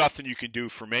 there's nothing you can do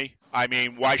for me. I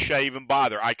mean, why should I even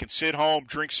bother? I can sit home,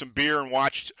 drink some beer, and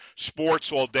watch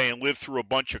sports all day and live through a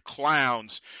bunch of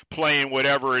clowns playing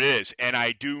whatever it is. And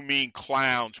I do mean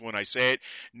clowns when I say it.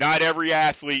 Not every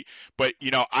athlete, but,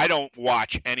 I don't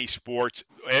watch any sports.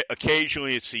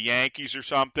 Occasionally it's the Yankees or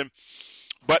something.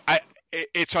 But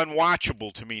it's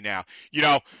unwatchable to me now.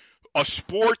 A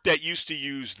sport that used to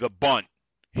use the bunt,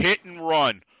 hit and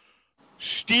run,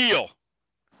 steal,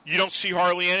 you don't see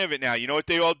hardly any of it now. You know what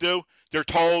they all do? They're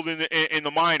told in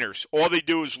the minors, all they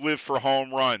do is live for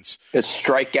home runs. It's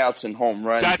strikeouts and home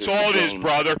runs. That's all it is,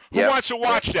 brother. Who wants to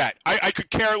watch that? I could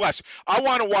care less. I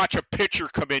want to watch a pitcher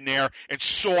come in there and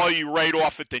saw you right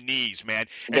off at the knees, man.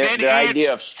 And the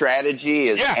idea of strategy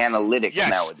is analytics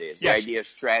nowadays. The idea of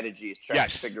strategy is trying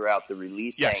to figure out the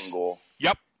release angle.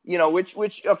 Yep.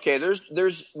 Which okay,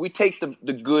 we take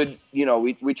the good,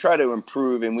 we try to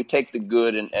improve, and we take the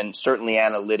good and certainly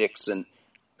analytics, and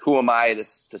who am I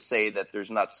to say that there's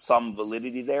not some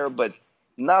validity there, but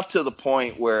not to the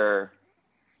point where,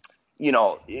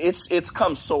 it's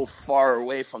come so far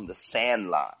away from the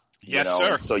sandlot. Yes,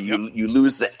 sir. So you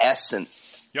lose the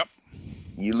essence. Yep.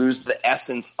 You lose the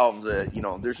essence of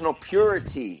there's no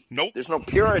purity. Nope. There's no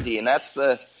purity, and that's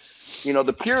the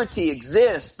purity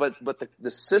exists, but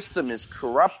the system is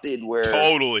corrupted where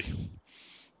Totally.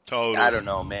 I don't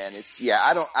know, man.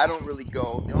 I don't really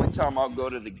go. The only time I'll go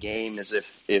to the game is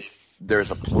if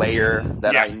there's a player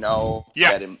that I know.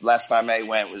 Yeah. Last time I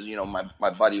went was, my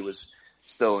buddy was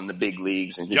still in the big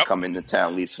leagues, and he'd Yep. come into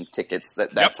town, leave some tickets, that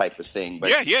Yep. type of thing. But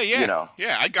yeah. you know,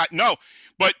 Yeah, I got no.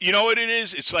 But you know what it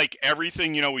is? It's like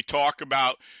everything, we talk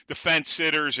about the fence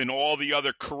sitters and all the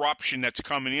other corruption that's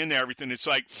coming into everything. It's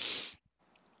like,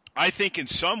 I think in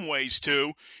some ways,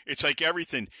 too, it's like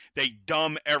everything. They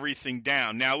dumb everything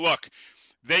down. Now, look,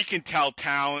 they can tell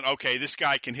talent, okay, this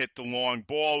guy can hit the long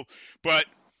ball, but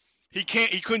he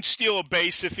couldn't steal a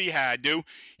base if he had to.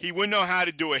 He wouldn't know how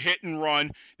to do a hit and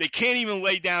run. They can't even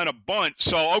lay down a bunt.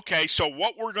 So, okay, so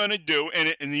what we're going to do,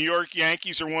 and the New York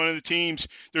Yankees are one of the teams,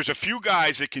 there's a few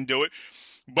guys that can do it,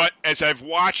 but as I've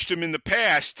watched them in the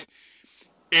past,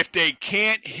 if they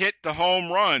can't hit the home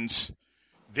runs,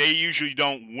 they usually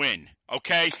don't win.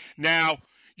 Okay? Now,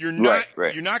 you're not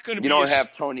going to be. You don't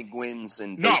have Tony Gwynn's,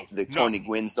 and Tony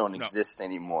Gwynn's don't exist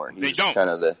anymore. They don't. Kind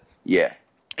of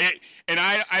And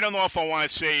I don't know if I want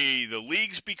to say the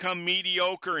league's become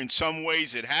mediocre. In some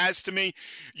ways, it has to me.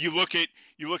 You look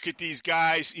at these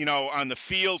guys, on the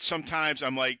field. Sometimes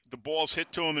I'm like, the ball's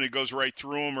hit to them and it goes right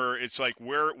through them, or it's like,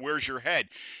 where's your head?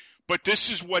 But this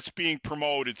is what's being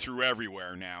promoted through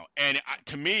everywhere now. And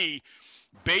to me,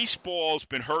 baseball's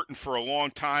been hurting for a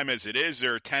long time as it is.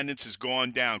 Their attendance has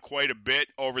gone down quite a bit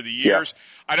over the years.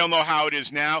 Yeah. I don't know how it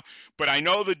is now, but I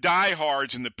know the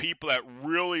diehards and the people that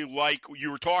really like, you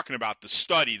were talking about, the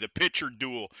study, the pitcher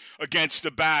duel against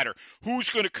the batter. Who's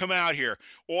going to come out here?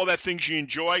 All that things you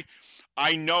enjoy.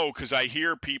 I know because I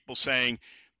hear people saying,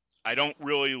 I don't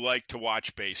really like to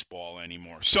watch baseball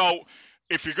anymore. So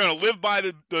if you're going to live by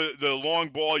the long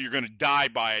ball, you're going to die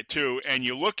by it too. And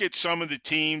you look at some of the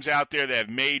teams out there that have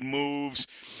made moves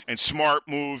and smart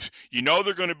moves,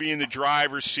 they're going to be in the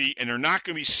driver's seat, and they're not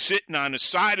going to be sitting on the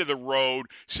side of the road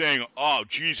saying, oh,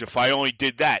 geez, if I only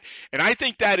did that. And I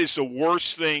think that is the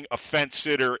worst thing a fence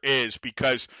sitter is,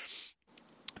 because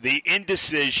the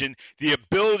indecision, the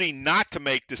ability not to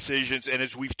make decisions, and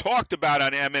as we've talked about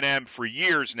on M&M for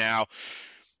years now,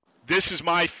 this is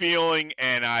my feeling,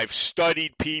 and I've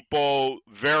studied people,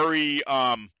 very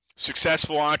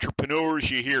successful entrepreneurs.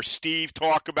 You hear Steve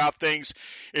talk about things.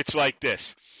 It's like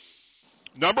this.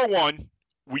 Number one,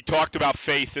 we talked about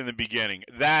faith in the beginning.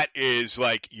 That is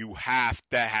like, you have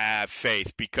to have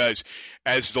faith, because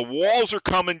as the walls are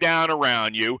coming down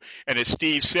around you, and as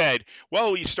Steve said,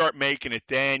 well, you start making it,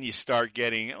 then you start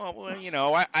getting,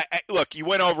 look, you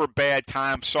went over a bad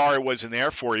time. Sorry I wasn't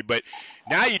there for you, but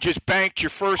now you just banked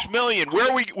your first $1 million.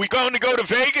 Where are we going to go to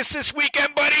Vegas this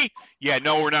weekend, buddy? Yeah,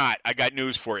 no, we're not. I got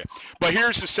news for you. But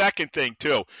here's the second thing,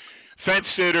 too. Fence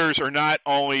sitters are not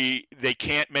only, they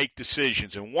can't make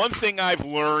decisions. And one thing I've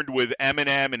learned with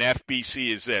M&M and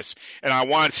FBC is this, and I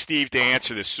want Steve to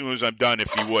answer this as soon as I'm done,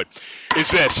 if he would,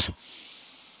 is this.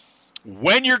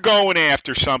 When you're going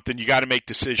after something, you got to make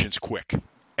decisions quick.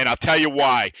 And I'll tell you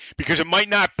why. Because it might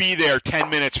not be there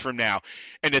 10 minutes from now.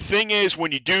 And the thing is,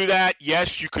 when you do that,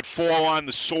 yes, you could fall on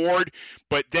the sword,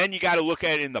 but then you got to look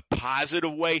at it in the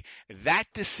positive way. That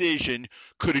decision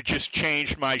could have just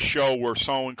changed my show, where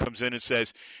someone comes in and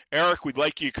says, Eric, we'd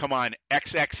like you to come on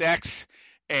XXX,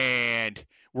 and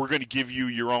we're going to give you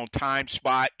your own time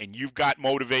spot, and you've got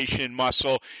motivation and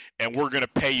muscle, and we're going to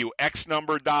pay you X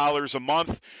number of dollars a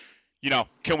month.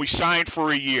 Can we sign for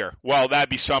a year? Well, that'd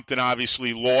be something,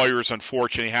 obviously, lawyers,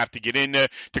 unfortunately, have to get into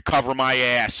to cover my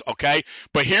ass, okay?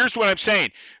 But here's what I'm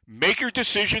saying. Make your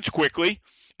decisions quickly.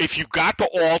 If you've got to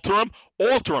alter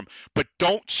them. But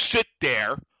don't sit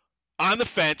there on the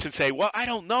fence and say, well, I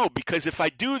don't know, because if I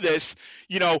do this,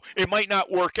 it might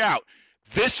not work out.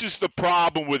 This is the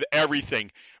problem with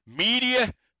everything.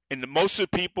 Media and most of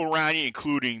the people around you,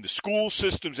 including the school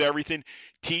systems, everything,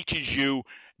 teaches you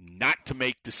not to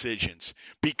make decisions,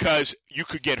 because you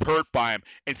could get hurt by them.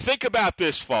 And think about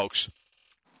this, folks.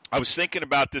 I was thinking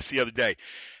about this the other day.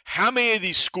 How many of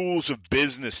these schools of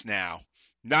business now,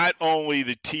 not only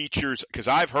the teachers, because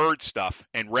I've heard stuff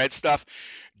and read stuff,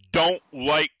 don't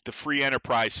like the free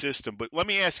enterprise system. But let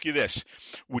me ask you this.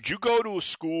 Would you go to a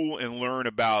school and learn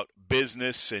about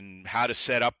business and how to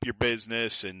set up your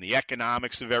business and the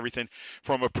economics of everything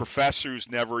from a professor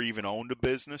who's never even owned a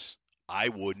business? I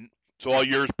wouldn't. It's all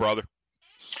yours, brother.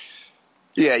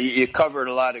 Yeah, you covered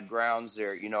a lot of grounds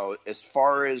there. As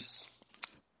far as,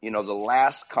 the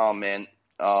last comment,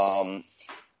 I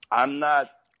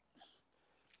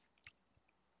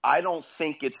don't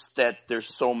think it's that there's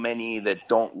so many that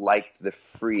don't like the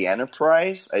free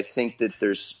enterprise. I think that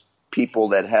there's people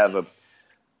that have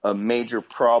a major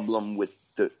problem with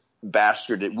the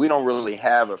bastard. We don't really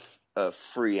have a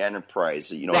free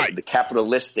enterprise. Right. The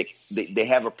capitalistic, they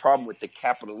have a problem with the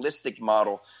capitalistic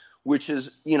model, which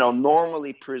is,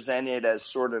 normally presented as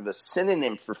sort of a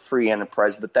synonym for free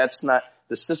enterprise, but that's not,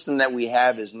 the system that we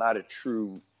have is not a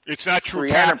true It's not true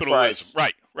free capitalism.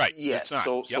 enterprise. Right. Yes. It's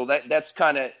not. So that's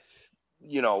kind of,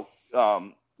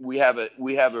 we have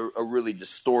a really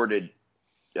distorted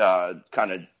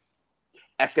kind of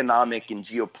economic and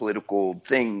geopolitical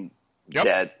thing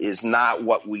that is not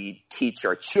what we teach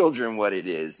our children what it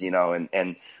is,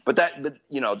 but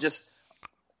just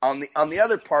on the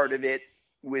other part of it,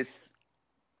 with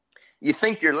you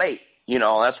think you're late,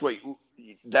 that's what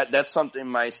that's something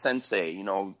my sensei,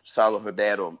 Salo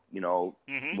Hibero,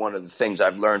 one of the things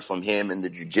I've learned from him in the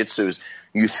jiu-jitsu is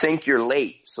you think you're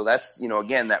late. So that's,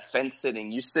 again, that fence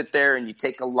sitting, you sit there and you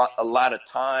take a lot of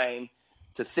time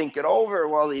to think it over.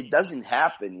 Well, it doesn't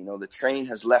happen. The train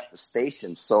has left the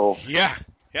station. So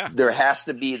there has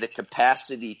to be the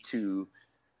capacity to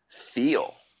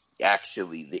feel,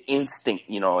 actually, the instinct,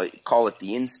 call it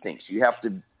the instincts. You have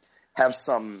to have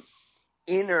some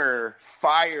inner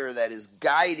fire that is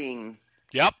guiding.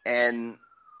 And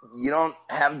you don't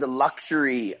have the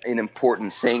luxury in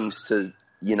important things to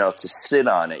sit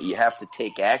on it. You have to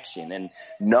take action, and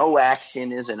no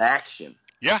action is an action.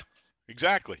 Yeah,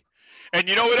 exactly. And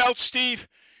you know what else, Steve?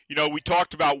 We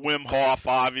talked about Wim Hof.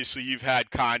 Obviously, you've had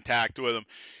contact with him.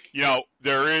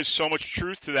 There is so much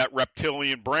truth to that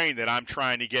reptilian brain that I'm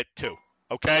trying to get to,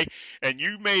 okay? And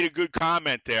you made a good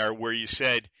comment there where you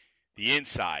said the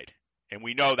inside. And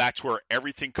we know that's where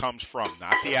everything comes from,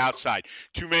 not the outside.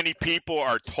 Too many people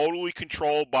are totally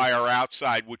controlled by our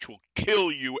outside, which will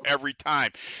kill you every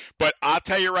time. But I'll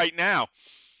tell you right now,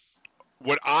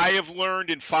 what I have learned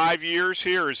in 5 years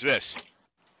here is this.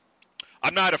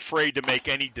 I'm not afraid to make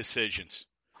any decisions.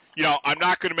 I'm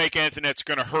not going to make anything that's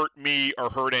going to hurt me or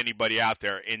hurt anybody out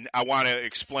there. And I want to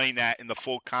explain that in the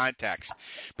full context.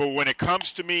 But when it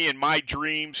comes to me and my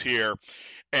dreams here,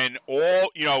 and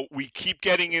all, we keep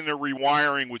getting into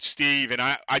rewiring with Steve, and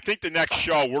I think the next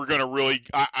show we're going to really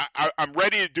I'm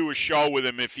ready to do a show with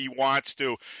him if he wants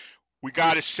to. We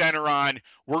got to center on,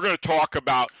 we're going to talk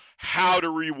about how to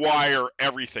rewire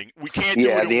everything. We can't do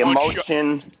it in one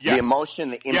show. The emotion,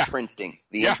 the imprinting,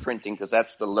 imprinting, because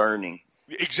that's the learning.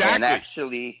 Exactly. And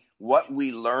actually, what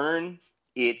we learn,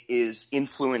 it is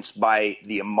influenced by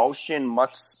the emotion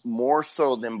much more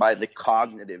so than by the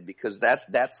cognitive, because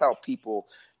that's how people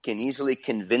can easily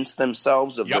convince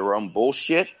themselves of their own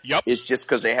bullshit. It's just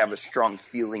because they have a strong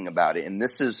feeling about it. And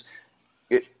this is,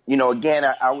 again,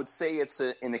 I would say it's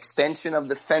an extension of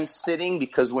the fence sitting,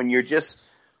 because when you're just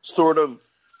sort of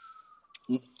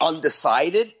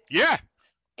undecided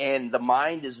and the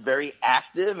mind is very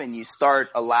active and you start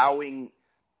allowing,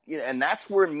 and that's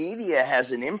where media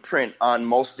has an imprint on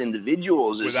most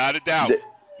individuals. Without a doubt.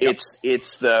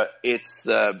 It's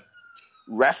the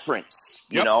reference,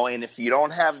 and if you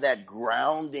don't have that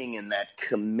grounding and that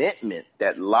commitment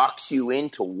that locks you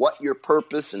into what your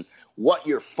purpose and what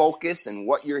your focus and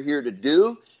what you're here to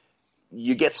do,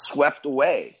 you get swept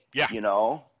away,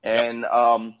 and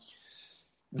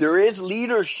there is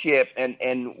leadership,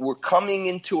 and we're coming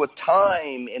into a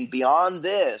time, and beyond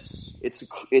this,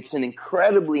 it's an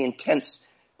incredibly intense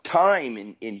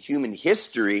time in human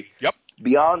history.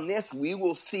 Beyond this, we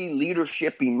will see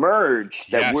leadership emerge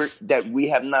that we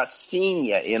have not seen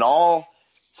yet in all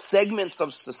segments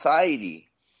of society.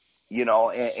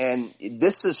 And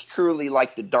this is truly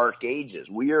like the Dark Ages.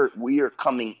 We are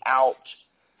coming out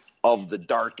of the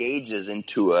Dark Ages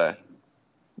into a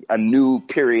new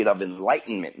period of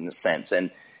enlightenment, in a sense.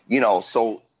 And,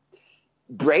 so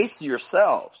brace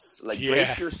yourselves,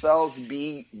 brace yourselves,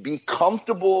 be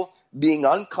comfortable being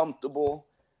uncomfortable,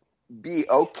 be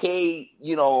okay,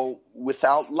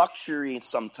 without luxury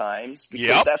sometimes,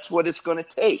 because that's what it's going to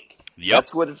take.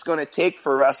 That's what it's going to take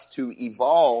for us to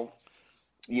evolve,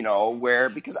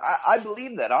 because I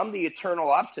believe that I'm the eternal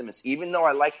optimist, even though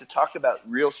I like to talk about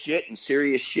real shit and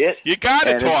serious shit. You got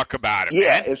to talk about it,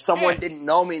 man. If someone didn't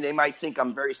know me, they might think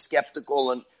I'm very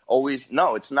skeptical and always,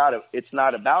 no, it's not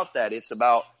about that. It's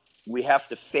about, we have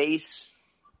to face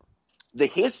the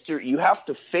history. You have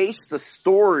to face the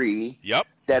story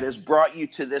that has brought you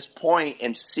to this point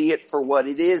and see it for what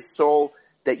it is, so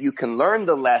that you can learn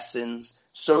the lessons,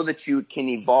 so that you can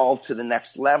evolve to the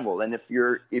next level. And if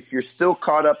you're still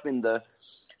caught up in the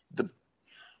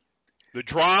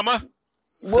drama,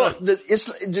 it's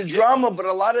the drama, but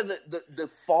a lot of the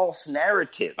false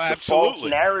narrative, the false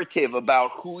narrative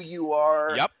about who you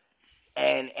are,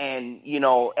 and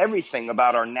everything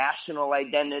about our national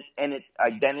identity,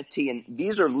 and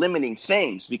these are limiting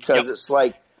things, because it's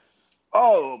like,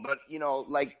 but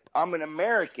I'm an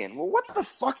American. Well, what the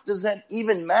fuck does that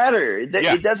even matter?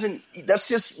 It doesn't. That's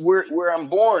just where I'm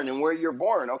born and where you're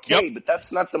born. Okay, but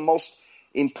that's not the most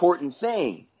important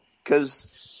thing, because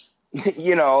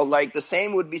the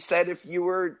same would be said if you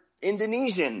were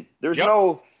Indonesian. There's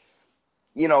no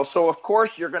So of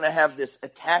course you're going to have this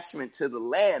attachment to the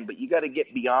land, but you got to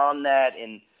get beyond that.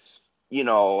 And,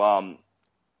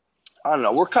 I don't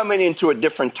know, we're coming into a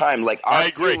different time. Like our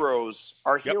heroes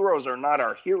are not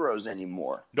our heroes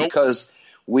anymore. Nope. Because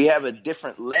we have a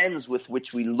different lens with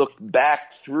which we look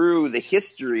back through the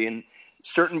history, and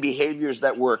certain behaviors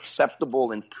that were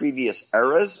acceptable in previous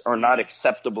eras are not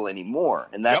acceptable anymore.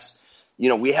 And that's,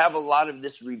 we have a lot of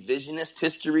this revisionist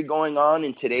history going on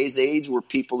in today's age where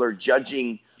people are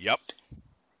judging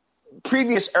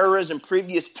previous eras and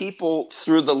previous people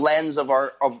through the lens of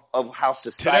of how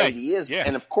society today. is. Yeah.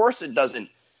 And of course it doesn't,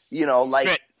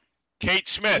 Kate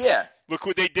Smith. Yeah. Look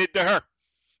what they did to her.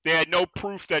 They had no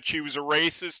proof that she was a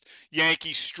racist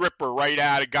Yankee stripper right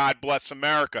out of God Bless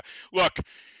America. Look,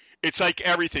 it's like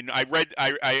everything.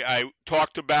 I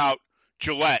talked about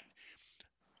Gillette.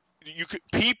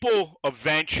 People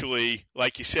eventually,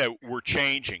 like you said, were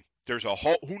changing. There's a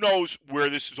whole. Who knows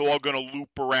where this is all going to loop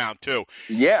around to?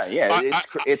 Yeah.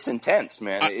 It's intense,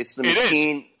 man. It's the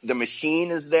machine. The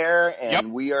machine is there,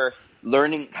 and we are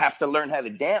have to learn how to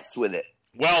dance with it.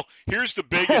 Well, here's the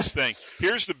biggest thing.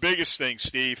 Here's the biggest thing,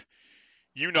 Steve.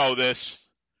 You know this.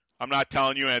 I'm not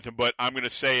telling you anything, but I'm going to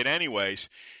say it anyways.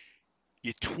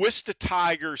 You twist the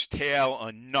tiger's tail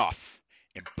enough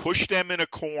and push them in a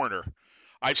corner.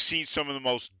 I've seen some of the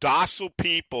most docile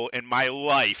people in my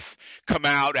life come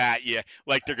out at you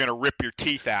like they're going to rip your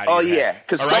teeth out of your head.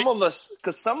 Because some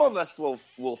of us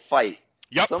will fight.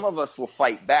 Yep. Some of us will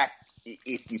fight back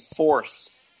if you force,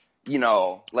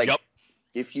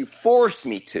 if you force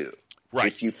me to. Right.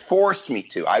 If you force me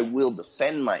to, I will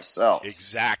defend myself.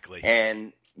 Exactly.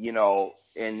 And, and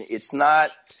it's not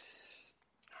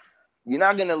 – you're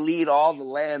not going to lead all the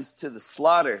lambs to the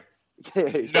slaughter.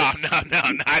 No,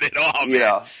 not at all,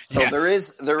 man. There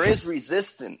is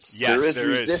resistance. Yes, there is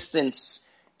resistance,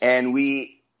 and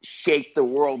we shape the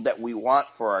world that we want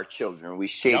for our children. We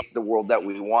shape the world that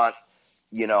we want,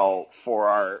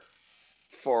 for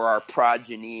our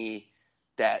progeny.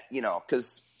 That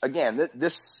because again,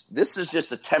 this is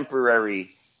just a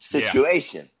temporary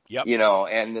situation. Yep.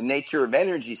 And the nature of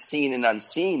energy, seen and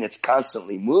unseen, it's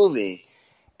constantly moving.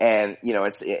 And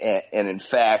in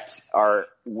fact,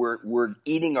 we're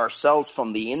eating ourselves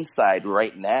from the inside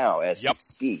right now as we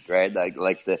speak, right?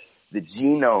 Like the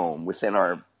genome within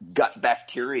our gut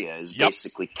bacteria is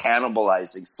basically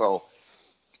cannibalizing. So,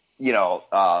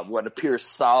 what appears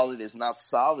solid is not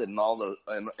solid, and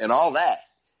all that.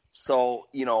 So,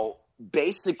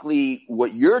 basically,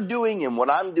 what you're doing and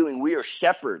what I'm doing, we are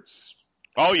shepherds.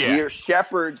 Oh yeah, we are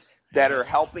shepherds that are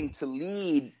helping to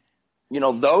lead.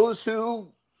 Those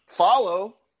who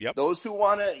follow, those who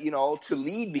want to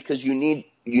lead, because you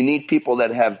need people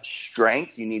that have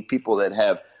strength, you need people that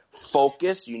have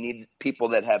focus, you need people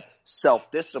that have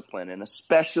self-discipline, and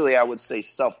especially I would say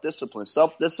self-discipline.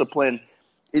 Self-discipline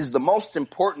is the most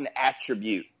important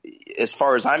attribute as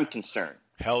far as I'm concerned.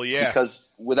 Hell yeah. Because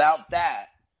without that,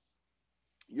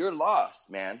 you're lost,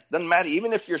 man. Doesn't matter,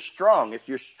 even if you're strong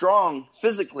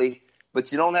physically,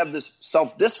 but you don't have this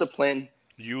self-discipline,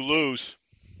 you lose.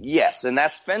 Yes, and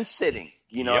that's fence sitting.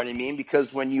 You know what I mean?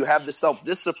 Because when you have the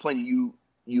self-discipline,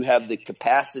 you have the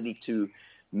capacity to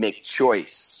make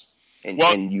choice, and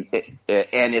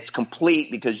it's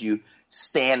complete because you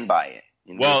stand by it.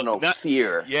 There's no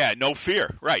fear. Yeah, no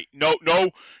fear. Right. No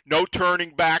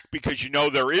turning back, because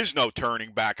there is no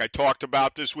turning back. I talked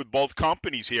about this with both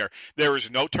companies here. There is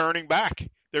no turning back.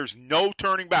 There's no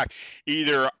turning back.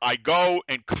 Either I go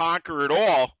and conquer it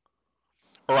all,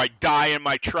 or I die in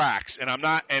my tracks, and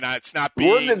it's not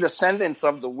being. We're the descendants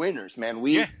of the winners, man.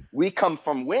 We come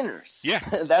from winners. Yeah,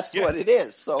 that's what it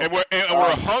is. So,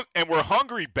 and we're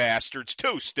hungry bastards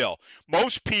too. Still,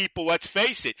 most people. Let's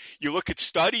face it. You look at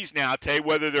studies now, tell you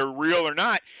whether they're real or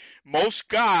not. Most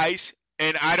guys,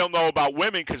 and I don't know about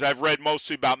women because I've read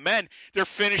mostly about men, they're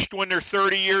finished when they're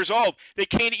 30 years old. They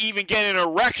can't even get an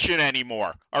erection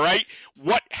anymore, all right?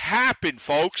 What happened,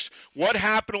 folks? What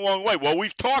happened along the way? Well,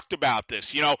 we've talked about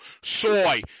this,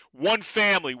 soy, one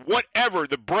family, whatever.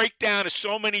 The breakdown of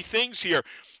so many things here.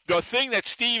 The thing that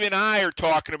Steve and I are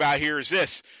talking about here is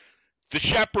this. The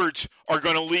shepherds are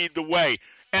going to lead the way.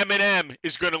 Eminem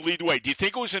is going to lead the way. Do you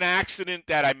think it was an accident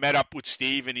that I met up with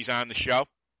Steve and he's on the show?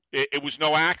 It was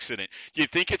no accident. Do you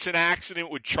think it's an accident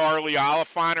with Charlie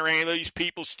Oliphant or any of these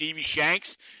people, Stevie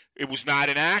Shanks? It was not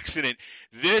an accident.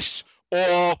 This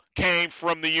all came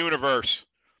from the universe.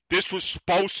 This was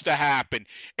supposed to happen.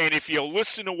 And if you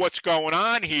listen to what's going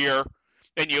on here,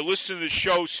 and you listen to the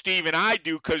show Steve and I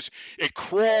do, because it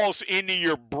crawls into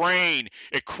your brain,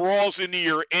 it crawls into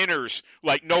your inners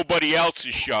like nobody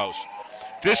else's shows.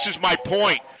 This is my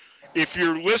point. If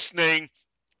you're listening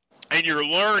and you're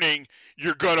learning,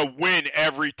 you're going to win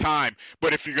every time.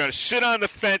 But if you're going to sit on the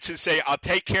fence and say, I'll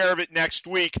take care of it next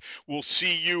week, we'll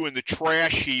see you in the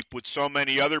trash heap with so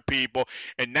many other people.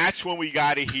 And that's when we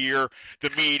got to hear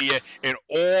the media and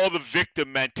all the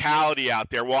victim mentality out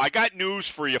there. Well, I got news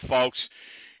for you folks.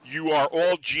 You are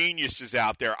all geniuses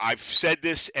out there. I've said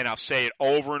this and I'll say it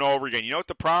over and over again. You know what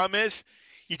the problem is?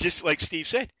 You just, like Steve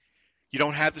said, you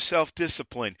don't have the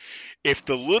self-discipline. If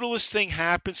the littlest thing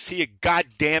happens to you, God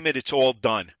damn it, it's all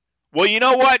done. Well, you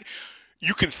know what?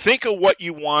 You can think of what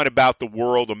you want about the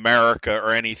world, America,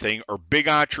 or anything, or big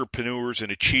entrepreneurs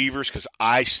and achievers, because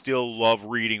I still love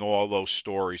reading all those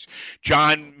stories.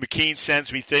 John McKean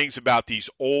sends me things about these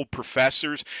old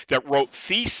professors that wrote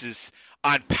theses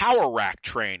on power rack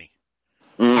training.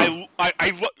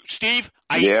 Steve,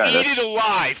 I eat it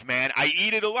alive, man. I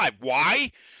eat it alive.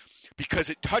 Why? Because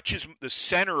it touches the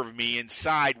center of me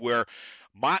inside where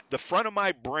the front of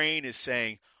my brain is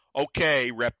saying,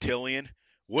 okay, reptilian,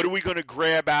 what are we going to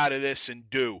grab out of this and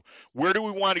do? Where do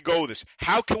we want to go with this?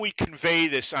 How can we convey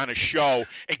this on a show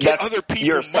and get other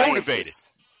people motivated?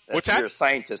 What's that?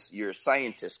 You're a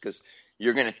scientist because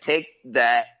you're going to take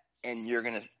that and you're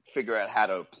going to figure out how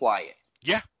to apply it.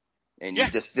 Yeah. And you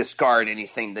just discard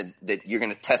anything that you're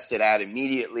going to test it out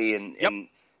immediately and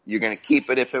you're going to keep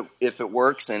it if it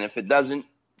works, and if it doesn't,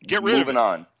 get rid of it. Moving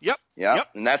on. Yep.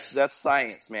 And that's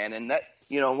science, man. And that,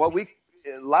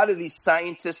 a lot of these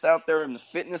scientists out there in the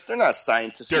fitness, they're not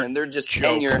scientists, man. They're just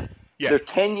tenured. Yeah. They're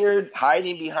tenured,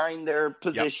 hiding behind their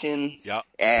position,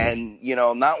 and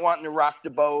not wanting to rock the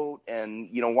boat, and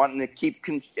wanting to keep.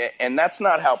 And that's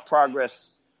not how progress.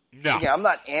 No. Again, I'm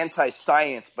not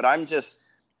anti-science, but I'm just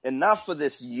enough of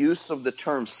this use of the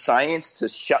term science to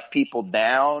shut people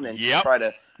down and to try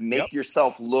to make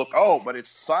yourself look, but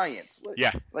it's science.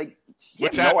 Yeah. Like, you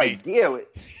What's have no that idea.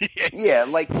 Yeah,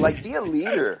 like be a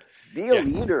leader. Be a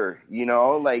leader,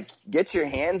 like get your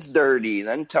hands dirty,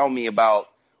 then tell me about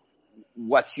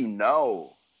what you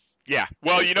know. Yeah.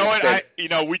 Well, you know what?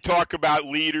 We talk about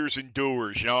leaders and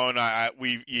doers, and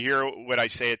you hear what I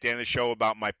say at the end of the show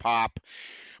about my pop.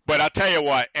 But I'll tell you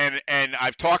what, and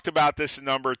I've talked about this a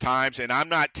number of times, and I'm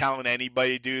not telling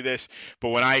anybody to do this, but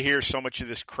when I hear so much of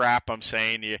this crap, I'm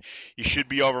saying you should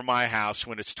be over my house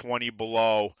when it's 20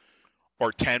 below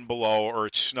or 10 below or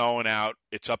it's snowing out,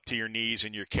 it's up to your knees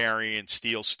and you're carrying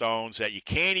steel stones that you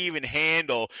can't even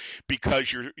handle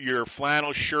because your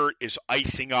flannel shirt is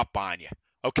icing up on you,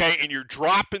 okay? And you're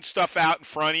dropping stuff out in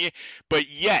front of you, but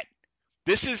yet,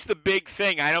 this is the big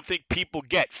thing I don't think people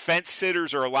get. Fence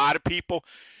sitters or a lot of people,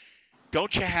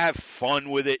 don't you have fun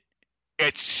with it?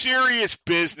 It's serious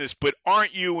business, but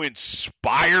aren't you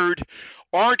inspired?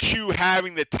 Aren't you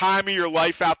having the time of your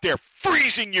life out there,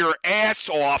 freezing your ass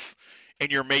off,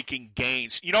 and you're making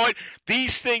gains? You know what?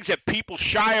 These things that people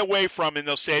shy away from, and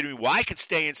they'll say to me, well, I can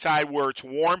stay inside where it's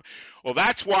warm. Well,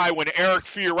 that's why when Eric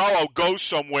Fiorillo goes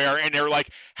somewhere and they're like,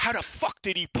 how the fuck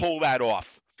did he pull that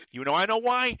off? I know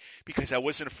why? Because I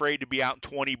wasn't afraid to be out in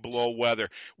 20 below weather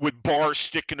with bars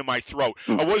sticking to my throat.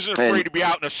 I wasn't afraid to be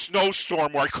out in a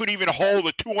snowstorm where I couldn't even hold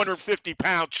a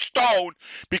 250-pound stone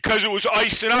because it was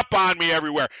icing up on me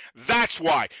everywhere. That's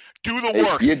why. Do the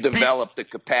work. You develop the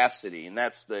capacity, and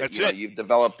that's it. You've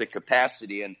developed the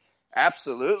capacity, and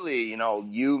absolutely,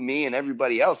 you, me, and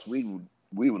everybody else, we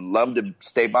would love to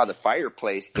stay by the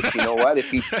fireplace. But you know what?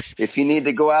 If you need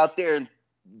to go out there and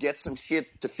get some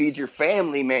shit to feed your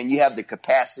family, man, you have the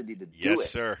capacity to do it.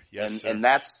 Yes, sir. And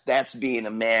that's being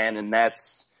a man, and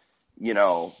that's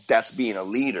being a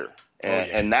leader.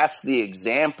 And that's the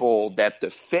example that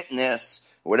the fitness,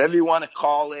 whatever you want to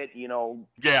call it,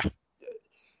 Yeah.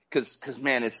 Because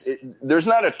man, there's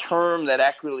not a term that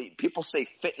accurately, people say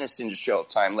fitness industry all the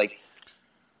time. Like,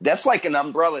 that's like an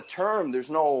umbrella term. There's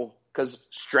no, because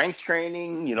strength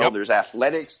training, there's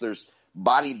athletics, there's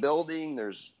bodybuilding,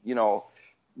 there's, yoga,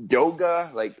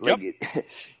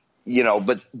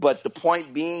 but the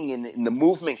point being in the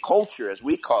movement culture, as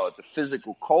we call it, the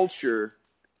physical culture,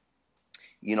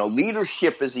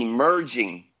 leadership is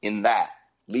emerging in that.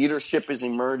 Leadership is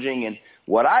emerging, and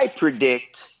what I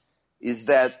predict is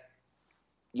that,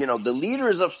 the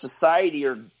leaders of society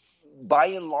are, by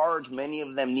and large, many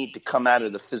of them need to come out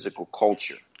of the physical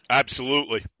culture.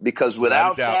 Absolutely. Because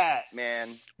without that,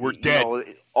 man, we're dead.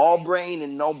 All brain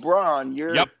and no brawn,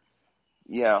 can't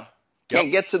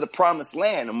get to the promised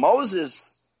land. And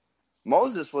Moses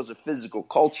was a physical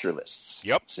culturalist.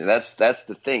 Yep. So that's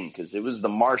the thing, because it was the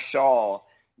marshal.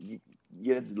 He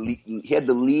had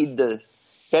to lead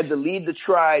the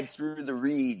tribe through the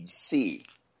Reed Sea.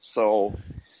 So,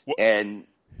 and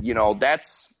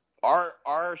that's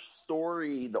our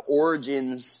story. The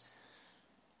origins.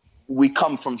 We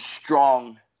come from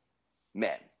strong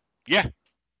men. Yeah,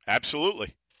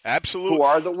 absolutely. who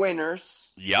are the winners.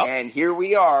 Yep. And here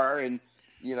we are. And,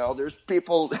 there's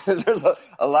people, there's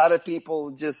a lot of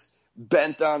people just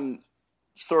bent on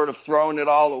sort of throwing it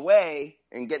all away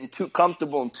and getting too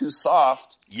comfortable and too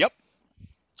soft. Yep.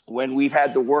 When we've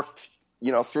had to work,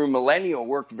 through millennial,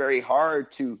 work very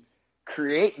hard to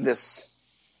create this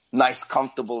nice,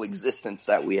 comfortable existence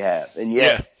that we have. And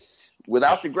yet,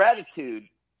 without the gratitude,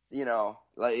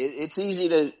 like it's easy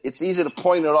to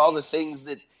point at all the things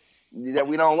that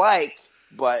we don't like,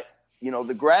 but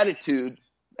the gratitude,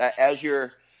 as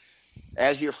your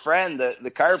friend,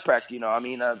 the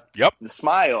chiropractor, Yep. the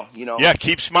smile, Yeah,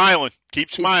 keep smiling.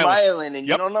 Keep smiling. And Yep.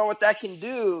 you don't know what that can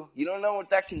do. You don't know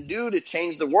what that can do to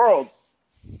change the world.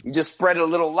 You just spread a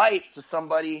little light to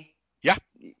somebody. Yeah.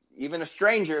 Even a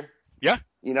stranger. Yeah.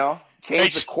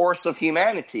 Change the course of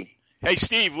humanity. Hey,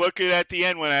 Steve, look at the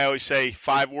end when I always say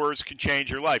 5 words can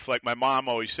change your life. Like my mom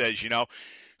always says,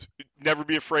 never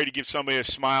be afraid to give somebody a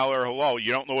smile or a hello.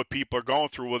 You don't know what people are going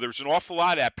through. Well, there's an awful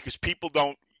lot of that because people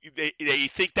don't. They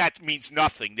think that means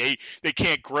nothing. They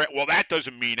can't grant. Well, that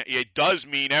doesn't mean it. It does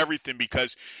mean everything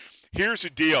because here's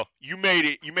the deal. You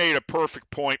made a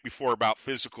perfect point before about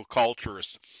physical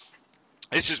culturists.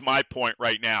 This is my point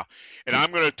right now, and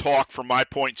I'm going to talk from my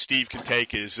point. Steve can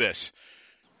take it. Is this?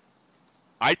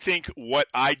 I think what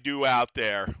I do out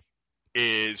there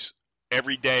is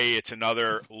every day it's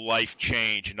another life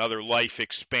change, another life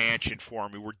expansion for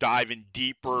me. We're diving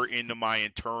deeper into my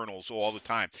internals all the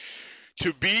time.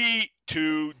 To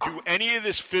do any of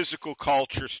this physical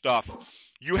culture stuff,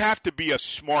 you have to be a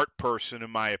smart person, in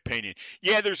my opinion.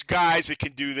 Yeah, there's guys that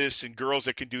can do this and girls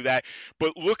that can do that,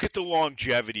 but look at the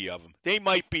longevity of them. They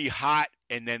might be hot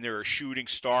and then they're a shooting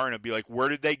star, and it'll be like, where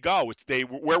did they go?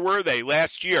 Where were they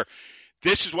last year?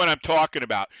 This is what I'm talking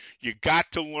about. You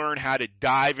got to learn how to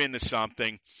dive into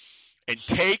something and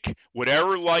take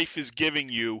whatever life is giving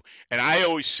you. And I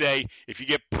always say, if you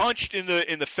get punched in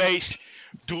the face,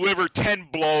 deliver 10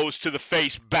 blows to the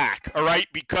face back, all right?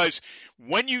 Because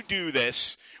when you do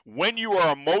this, when you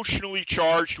are emotionally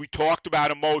charged, we talked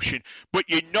about emotion, but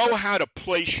you know how to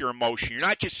place your emotion. You're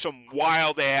not just some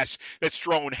wild ass that's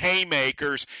throwing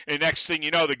haymakers, and next thing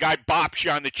you know, the guy bops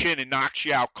you on the chin and knocks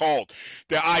you out cold.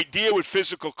 The idea with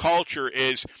physical culture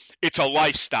is it's a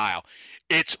lifestyle.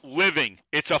 It's living.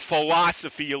 It's a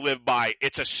philosophy you live by.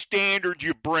 It's a standard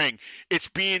you bring. It's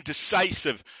being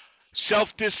decisive,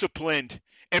 self-disciplined,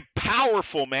 and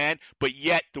powerful, man. But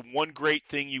yet the one great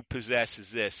thing you possess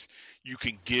is this. You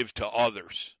can give to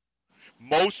others.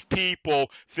 Most people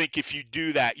think if you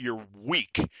do that, you're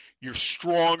weak. You're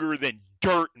stronger than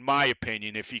dirt, in my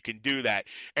opinion, if you can do that.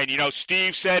 And,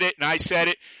 Steve said it and I said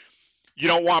it. You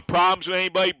don't want problems with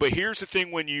anybody, but here's the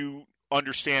thing when you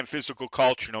understand physical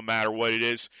culture, no matter what it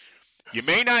is, you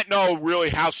may not know really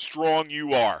how strong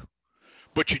you are,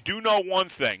 but you do know one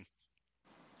thing,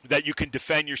 that you can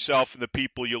defend yourself and the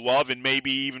people you love and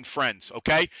maybe even friends,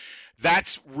 okay?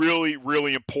 That's really,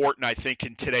 really important, I think,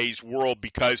 in today's world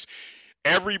because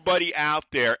everybody out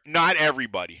there, not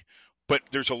everybody, but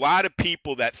there's a lot of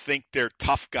people that think they're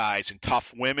tough guys and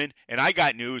tough women, and I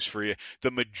got news for you.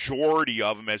 The majority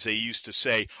of them, as they used to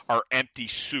say, are empty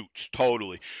suits,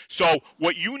 totally. So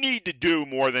what you need to do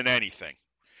more than anything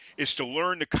is to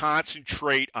learn to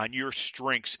concentrate on your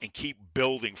strengths and keep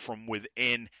building from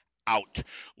within out.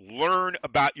 Learn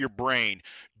about your brain.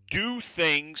 Do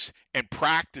things and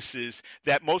practices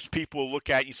that most people will look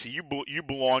at and say, you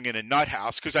belong in a nut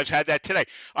house, because I've had that today.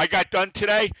 I got done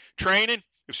today training.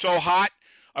 It was so hot.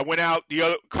 I went out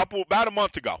about a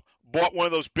month ago, bought one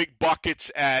of those big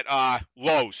buckets at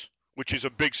Lowe's, which is a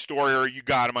big store, or you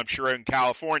got them, I'm sure, in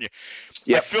California.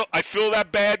 Yep. I fill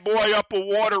that bad boy up with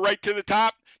water right to the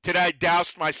top. Today I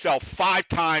doused myself 5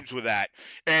 times with that,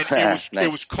 and Nice.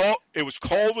 it was cold. It was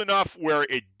cold enough where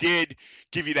it did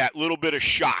give you that little bit of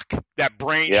shock, that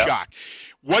brain shock.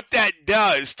 What that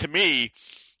does to me,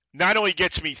 not only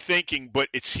gets me thinking, but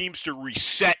it seems to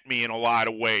reset me in a lot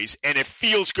of ways, and it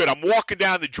feels good. I'm walking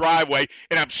down the driveway,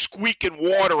 and I'm squeaking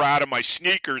water out of my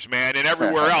sneakers, man, and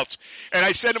everywhere else. And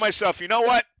I said to myself, you know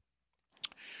what?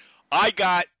 I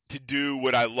got to do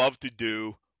what I love to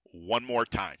do one more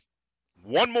time.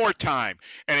 One more time.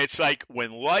 And it's like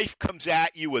when life comes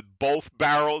at you with both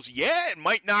barrels, it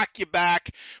might knock you back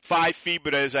 5 feet,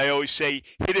 but as I always say,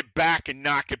 hit it back and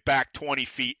knock it back 20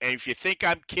 feet. And if you think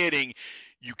I'm kidding,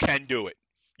 you can do it.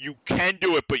 You can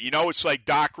do it. But it's like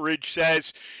Doc Ridge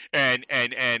says, and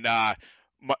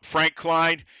Frank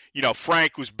Klein,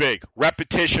 Frank was big.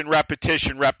 Repetition,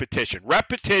 repetition, repetition.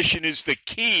 Repetition is the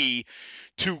key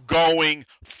to going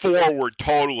forward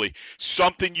totally.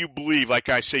 Something you believe, like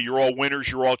I say, you're all winners,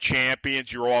 you're all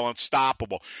champions, you're all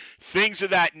unstoppable. Things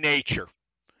of that nature.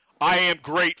 I am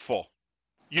grateful.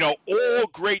 All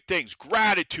great things,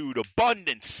 gratitude,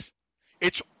 abundance.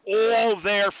 It's all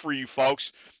there for you,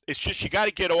 folks. It's just you got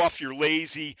to get off your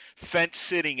lazy,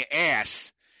 fence-sitting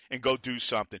ass and go do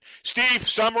something. Steve,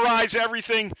 summarize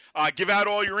everything. Give out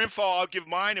all your info. I'll give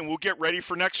mine, and we'll get ready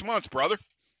for next month, brother.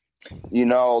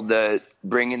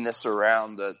 Bringing this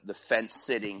around, the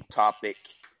fence-sitting topic,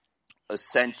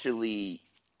 essentially,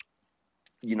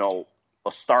 a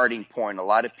starting point. A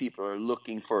lot of people are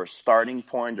looking for a starting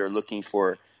point. They're looking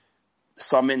for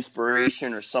some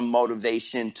inspiration or some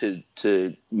motivation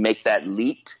to make that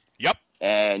leap. Yep.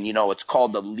 And, it's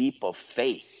called the leap of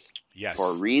faith. Yes.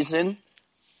 For a reason.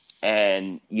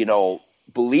 And,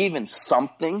 believe in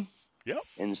something. Yep.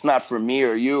 And it's not for me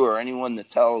or you or anyone to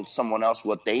tell someone else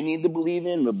what they need to believe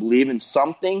in, but believe in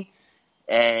something.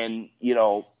 And,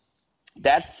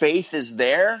 that faith is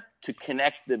there to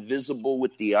connect the visible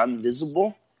with the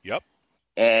invisible. Yep.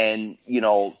 And,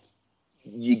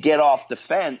 you get off the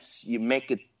fence, you make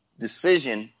a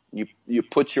decision, you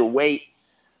put your weight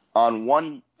on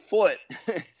one foot,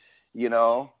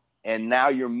 and now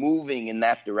you're moving in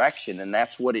that direction. And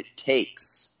that's what it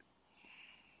takes.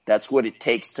 That's what it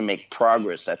takes to make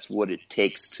progress. That's what it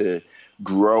takes to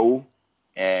grow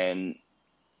and,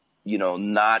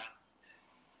 not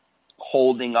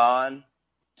holding on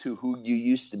to who you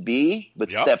used to be,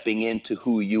 but stepping into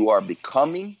who you are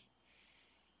becoming.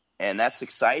 And that's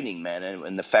exciting, man.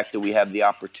 And the fact that we have the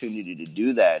opportunity to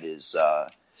do that is,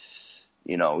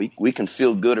 we can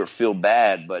feel good or feel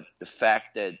bad, but the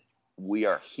fact that we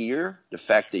are here, the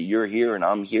fact that you're here and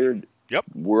I'm here,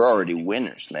 we're already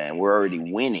winners, man. We're already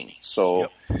winning.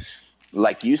 So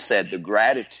like you said, the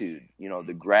gratitude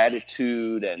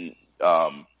and,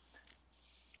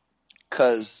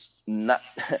 cause not,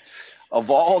 of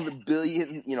all the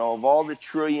billion, of all the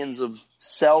trillions of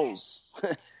cells,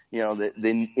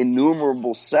 the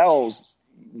innumerable cells,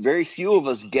 very few of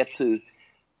us get to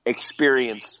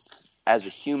experience as a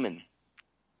human.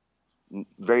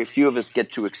 Very few of us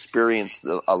get to experience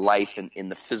a life in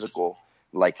the physical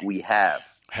like we have.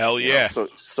 Hell yeah.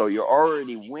 So you're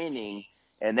already winning,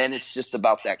 and then it's just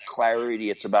about that clarity.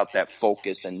 It's about that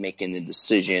focus and making a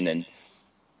decision, and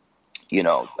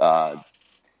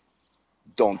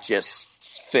don't just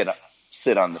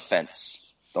sit on the fence.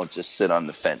 Don't just sit on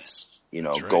the fence.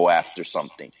 Right. Go after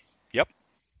something. Yep.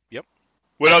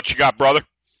 What else you got, brother?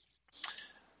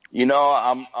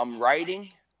 I'm writing.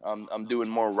 I'm doing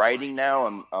more writing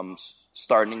now. I'm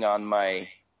starting on my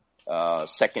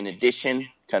second edition,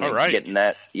 kind of getting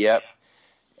that. Yep.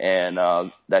 And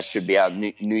that should be out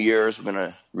New Year's. We're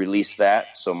going to release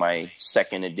that. So my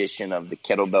second edition of the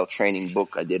kettlebell training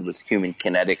book I did with Human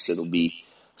Kinetics, it'll be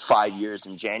 5 years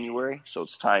in January. So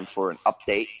it's time for an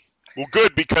update. Well,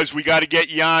 good, because we got to get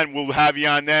you on. We'll have you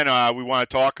on then. We want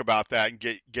to talk about that and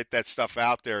get that stuff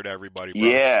out there to everybody, bro.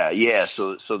 Yeah.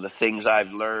 So the things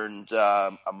I've learned,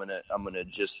 I'm gonna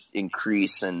just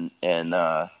increase and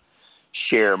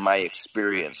share my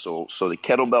experience. So the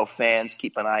kettlebell fans,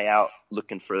 keep an eye out,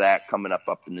 looking for that coming up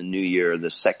in the new year. The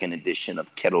second edition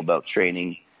of kettlebell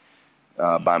training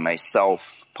by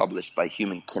myself, published by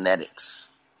Human Kinetics.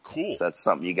 Cool. So that's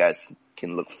something you guys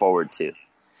can look forward to.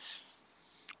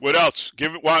 What else?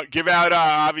 Give out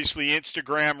obviously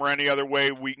Instagram or any other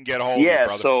way we can get a hold of you,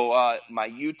 brother. So my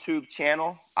YouTube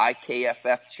channel,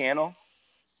 IKFF channel,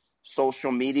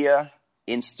 social media,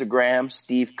 Instagram,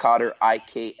 Steve Cotter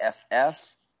IKFF,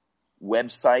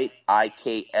 website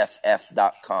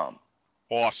IKFF.com.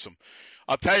 Awesome.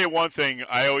 I'll tell you one thing.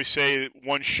 I always say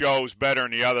one show is better than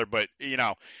the other, but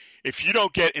if you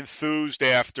don't get enthused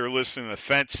after listening to the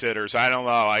fence sitters, I don't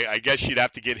know. I guess you'd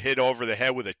have to get hit over the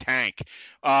head with a tank.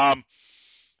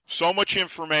 So much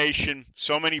information,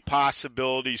 so many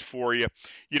possibilities for you.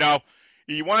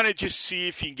 You want to just see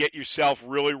if you can get yourself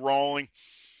really rolling.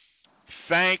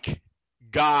 Thank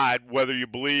God, whether you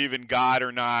believe in God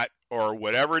or not, or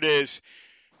whatever it is.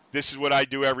 This is what I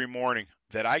do every morning,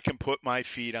 that I can put my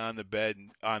feet on the bed,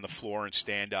 on the floor, and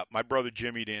stand up. My brother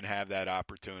Jimmy didn't have that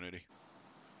opportunity.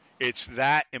 It's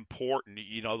that important.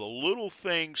 The little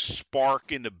things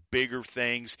spark into bigger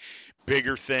things,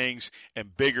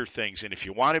 and bigger things. And if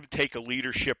you want to take a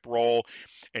leadership role,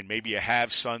 and maybe you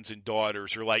have sons and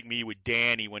daughters, or like me with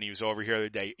Danny when he was over here the other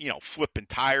day, flipping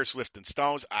tires, lifting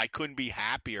stones, I couldn't be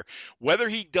happier. Whether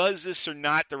he does this or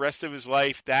not the rest of his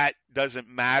life, that doesn't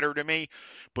matter to me.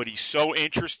 But he's so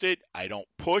interested. I don't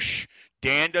push.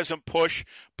 Dan doesn't push.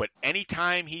 But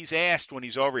anytime he's asked when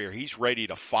he's over here, he's ready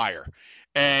to fire.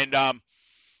 And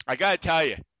I got to tell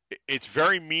you, it's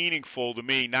very meaningful to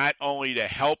me, not only to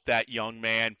help that young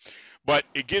man, but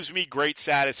it gives me great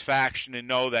satisfaction to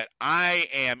know that I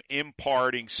am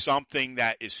imparting something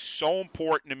that is so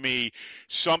important to me,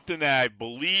 something that I've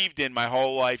believed in my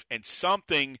whole life, and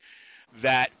something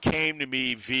that came to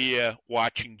me via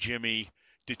watching Jimmy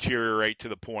deteriorate to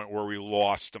the point where we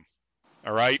lost him.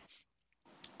 All right?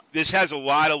 This has a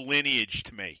lot of lineage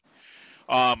to me.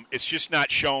 It's just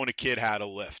not showing a kid how to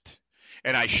lift.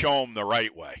 And I show him the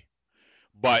right way.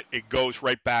 But it goes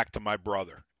right back to my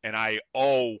brother. And I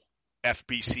owe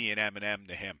FBC and M&M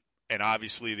to him. And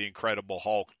obviously the Incredible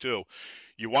Hulk, too.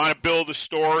 You want to build a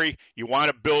story, you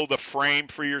want to build a frame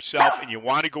for yourself, and you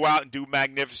want to go out and do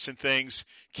magnificent things,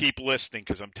 keep listening,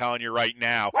 because I'm telling you right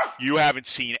now, you haven't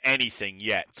seen anything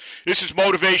yet. This is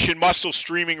Motivation Muscle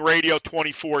Streaming Radio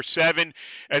 24/7.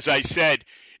 As I said,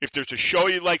 if there's a show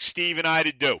you'd like Steve and I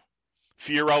to do,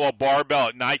 Fiorello Barbell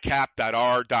at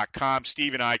NICAP.R.com.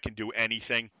 Steve and I can do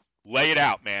anything. Lay it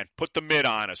out, man. Put the mid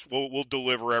on us. We'll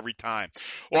deliver every time.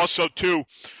 Also, too,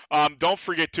 don't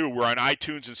forget, too, we're on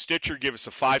iTunes and Stitcher. Give us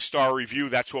a 5-star review.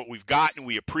 That's what we've gotten.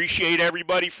 We appreciate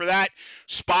everybody for that.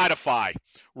 Spotify.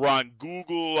 We're on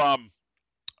Google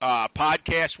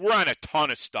Podcasts. We're on a ton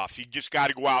of stuff. You just got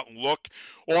to go out and look.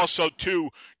 Also,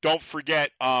 too, don't forget,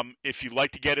 if you'd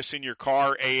like to get us in your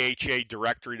car, AHA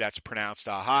directory. That's pronounced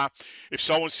AHA. If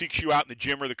someone seeks you out in the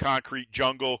gym or the concrete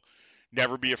jungle,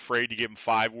 never be afraid to give them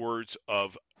 5 words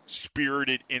of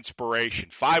spirited inspiration.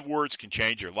 5 words can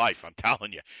change your life, I'm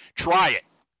telling you. Try it.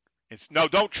 No,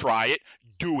 don't try it.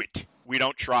 Do it. We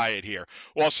don't try it here.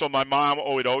 Also, my mom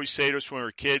would always say to us when we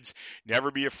were kids,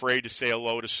 never be afraid to say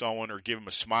hello to someone or give them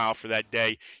a smile for that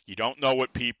day. You don't know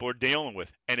what people are dealing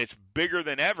with. And it's bigger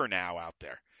than ever now out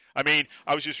there. I mean,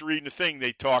 I was just reading a thing.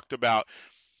 They talked about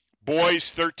boys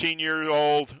 13 years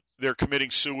old, they're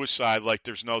committing suicide like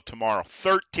there's no tomorrow.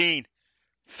 13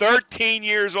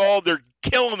 years old, they're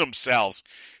killing themselves.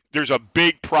 There's a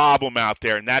big problem out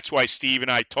there, and that's why Steve and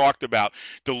I talked about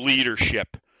the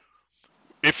leadership.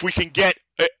 If we can get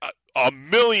a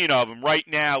million of them right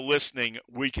now listening,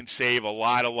 we can save a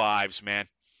lot of lives, man.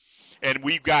 And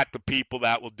we've got the people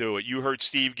that will do it. You heard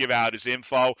Steve give out his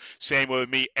info. Same with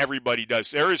me. Everybody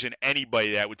does. There isn't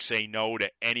anybody that would say no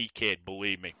to any kid,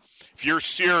 believe me. If you're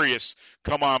serious,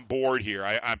 come on board here.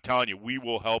 I'm telling you, we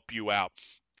will help you out.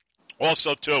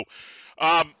 Also, too,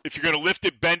 if you're going to lift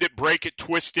it, bend it, break it,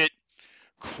 twist it,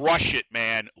 crush it,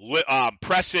 man.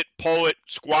 Press it, pull it,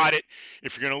 squat it.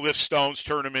 If you're going to lift stones,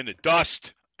 turn them into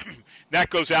dust. That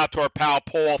goes out to our pal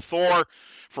Paul Thor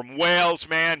from Wales,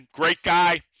 man. Great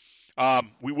guy.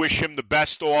 We wish him the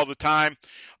best all the time.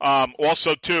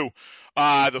 Also, too,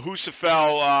 the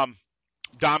Husafel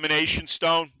Domination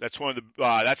Stone. That's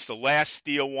that's the last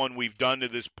steel one we've done to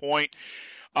this point.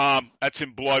 That's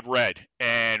in blood red,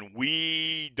 and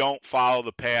we don't follow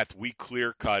the path. We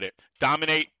clear cut it.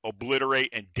 Dominate, obliterate,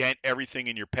 and dent everything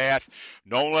in your path.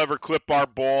 No one will ever clip our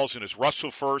balls, and as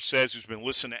Russell Furr says, who's been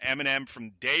listening to Eminem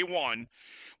from day one,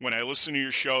 when I listen to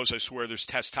your shows, I swear there's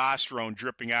testosterone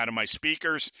dripping out of my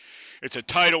speakers. It's a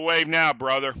tidal wave now,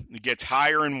 brother. It gets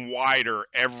higher and wider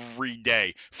every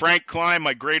day. Frank Klein,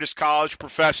 my greatest college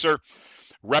professor,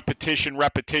 repetition,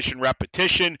 repetition,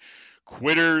 repetition.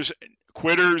 Winners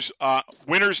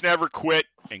never quit,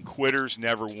 and quitters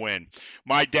never win.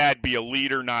 My dad, be a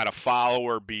leader, not a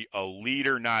follower. Be a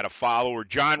leader, not a follower.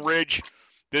 John Ridge,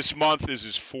 this month is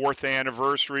his 4th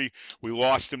anniversary. We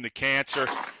lost him to cancer.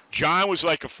 John was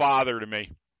like a father to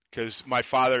me because my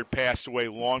father had passed away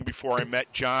long before I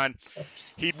met John.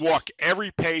 He'd walk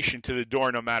every patient to the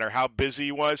door no matter how busy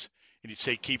he was, and he'd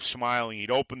say, keep smiling. He'd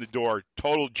open the door.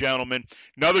 Total gentleman.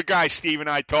 Another guy Steve and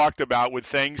I talked about with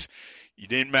things. You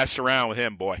didn't mess around with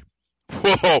him, boy.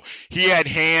 Whoa, he had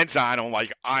hands on him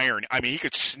like iron. I mean, he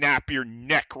could snap your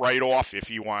neck right off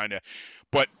if you wanted to.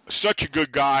 But such a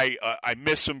good guy. I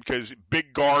miss him because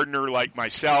big gardener like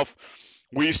myself,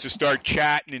 we used to start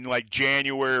chatting in like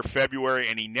January or February,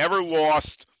 and he never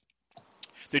lost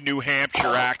the New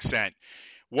Hampshire accent.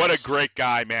 What a great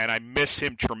guy, man. I miss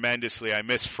him tremendously. I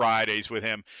miss Fridays with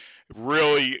him.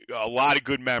 Really, a lot of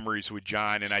good memories with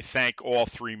John, and I thank all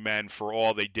 3 men for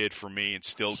all they did for me and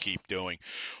still keep doing.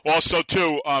 Also,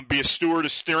 too, be a steward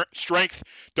of strength.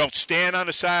 Don't stand on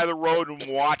the side of the road and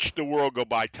watch the world go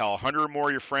by. Tell 100 or more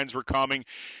of your friends we're coming,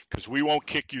 because we won't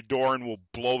kick your door and we'll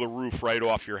blow the roof right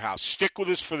off your house. Stick with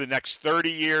us for the next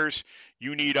 30 years.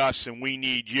 You need us, and we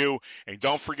need you. And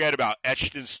don't forget about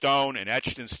Etched in Stone and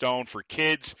Etched in Stone for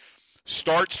kids.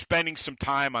 Start spending some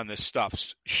time on this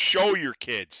stuff. Show your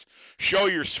kids. Show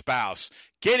your spouse.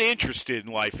 Get interested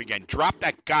in life again. Drop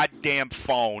that goddamn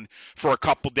phone for a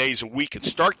couple days a week and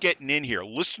start getting in here.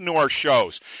 Listen to our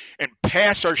shows and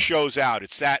pass our shows out.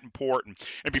 It's that important.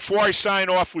 And before I sign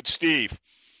off with Steve,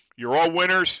 you're all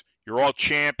winners, you're all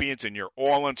champions, and you're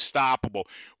all unstoppable.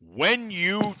 When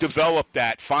you develop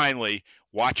that finally,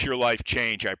 watch your life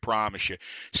change, I promise you.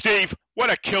 Steve,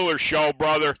 what a killer show,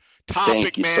 brother.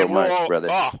 Thank you so much, brother.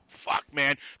 Oh, fuck,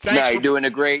 man. Thanks. You're doing a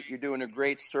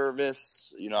great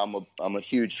service. You know, I'm a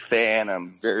huge fan.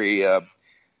 I'm very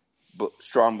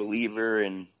strong believer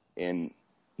in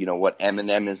you know what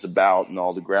M&M is about and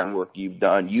all the groundwork you've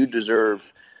done. You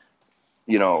deserve,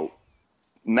 you know,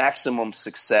 maximum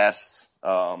success.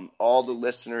 All the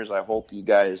listeners, I hope you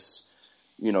guys,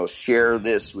 you know, share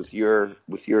this with your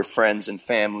friends and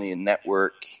family and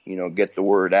network. You know, get the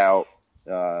word out.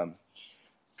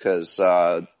 Because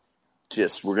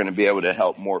just we're going to be able to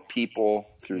help more people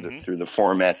through the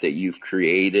format that you've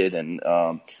created, and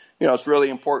you know, it's really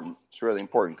important. It's really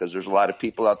important because there's a lot of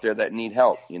people out there that need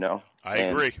help. You know, I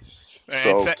agree.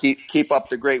 So keep up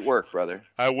the great work, brother.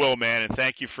 I will, man, and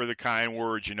thank you for the kind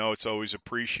words. You know, it's always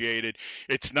appreciated.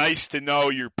 It's nice to know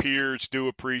your peers do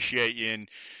appreciate you, and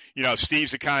you know,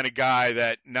 Steve's the kind of guy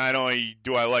that not only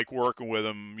do I like working with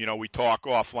him, you know, we talk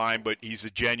offline, but he's a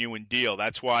genuine deal.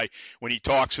 That's why when he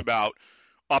talks about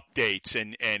updates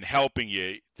and helping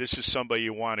you, this is somebody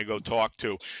you want to go talk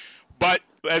to. But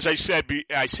as I said,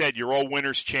 you're all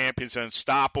winners, champions,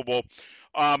 unstoppable.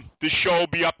 This show will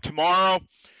be up tomorrow,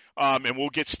 and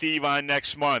we'll get Steve on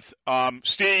next month.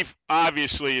 Steve,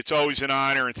 obviously, it's always an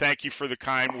honor, and thank you for the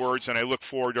kind words, and I look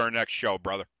forward to our next show,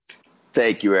 brother.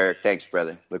 Thank you, Eric. Thanks,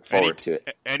 brother. Look forward to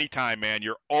it. Anytime, man.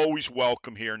 You're always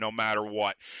welcome here, no matter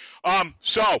what.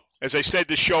 So, as I said,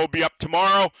 the show will be up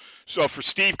tomorrow. So, for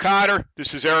Steve Cotter,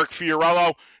 this is Eric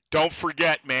Fiorello. Don't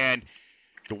forget, man,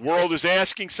 the world is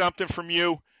asking something from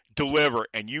you. Deliver,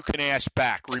 and you can ask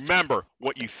back. Remember,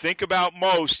 what you think about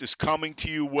most is coming to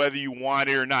you whether you want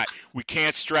it or not. We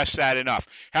can't stress that enough.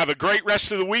 Have a great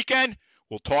rest of the weekend.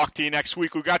 We'll talk to you next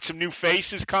week. We've got some new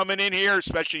faces coming in here,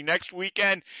 especially next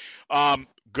weekend.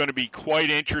 Going to be quite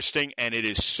interesting, and it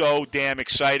is so damn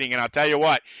exciting. And I'll tell you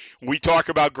what, when we talk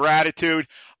about gratitude,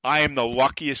 I am the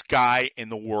luckiest guy in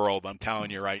the world, I'm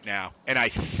telling you right now. And I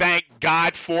thank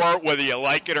God for it, whether you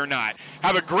like it or not.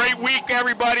 Have a great week,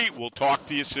 everybody. We'll talk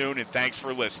to you soon, and thanks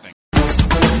for listening.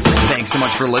 Thanks so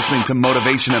much for listening to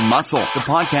Motivation and Muscle, the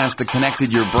podcast that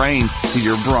connected your brain to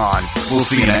your brawn. We'll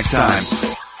see you next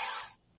time.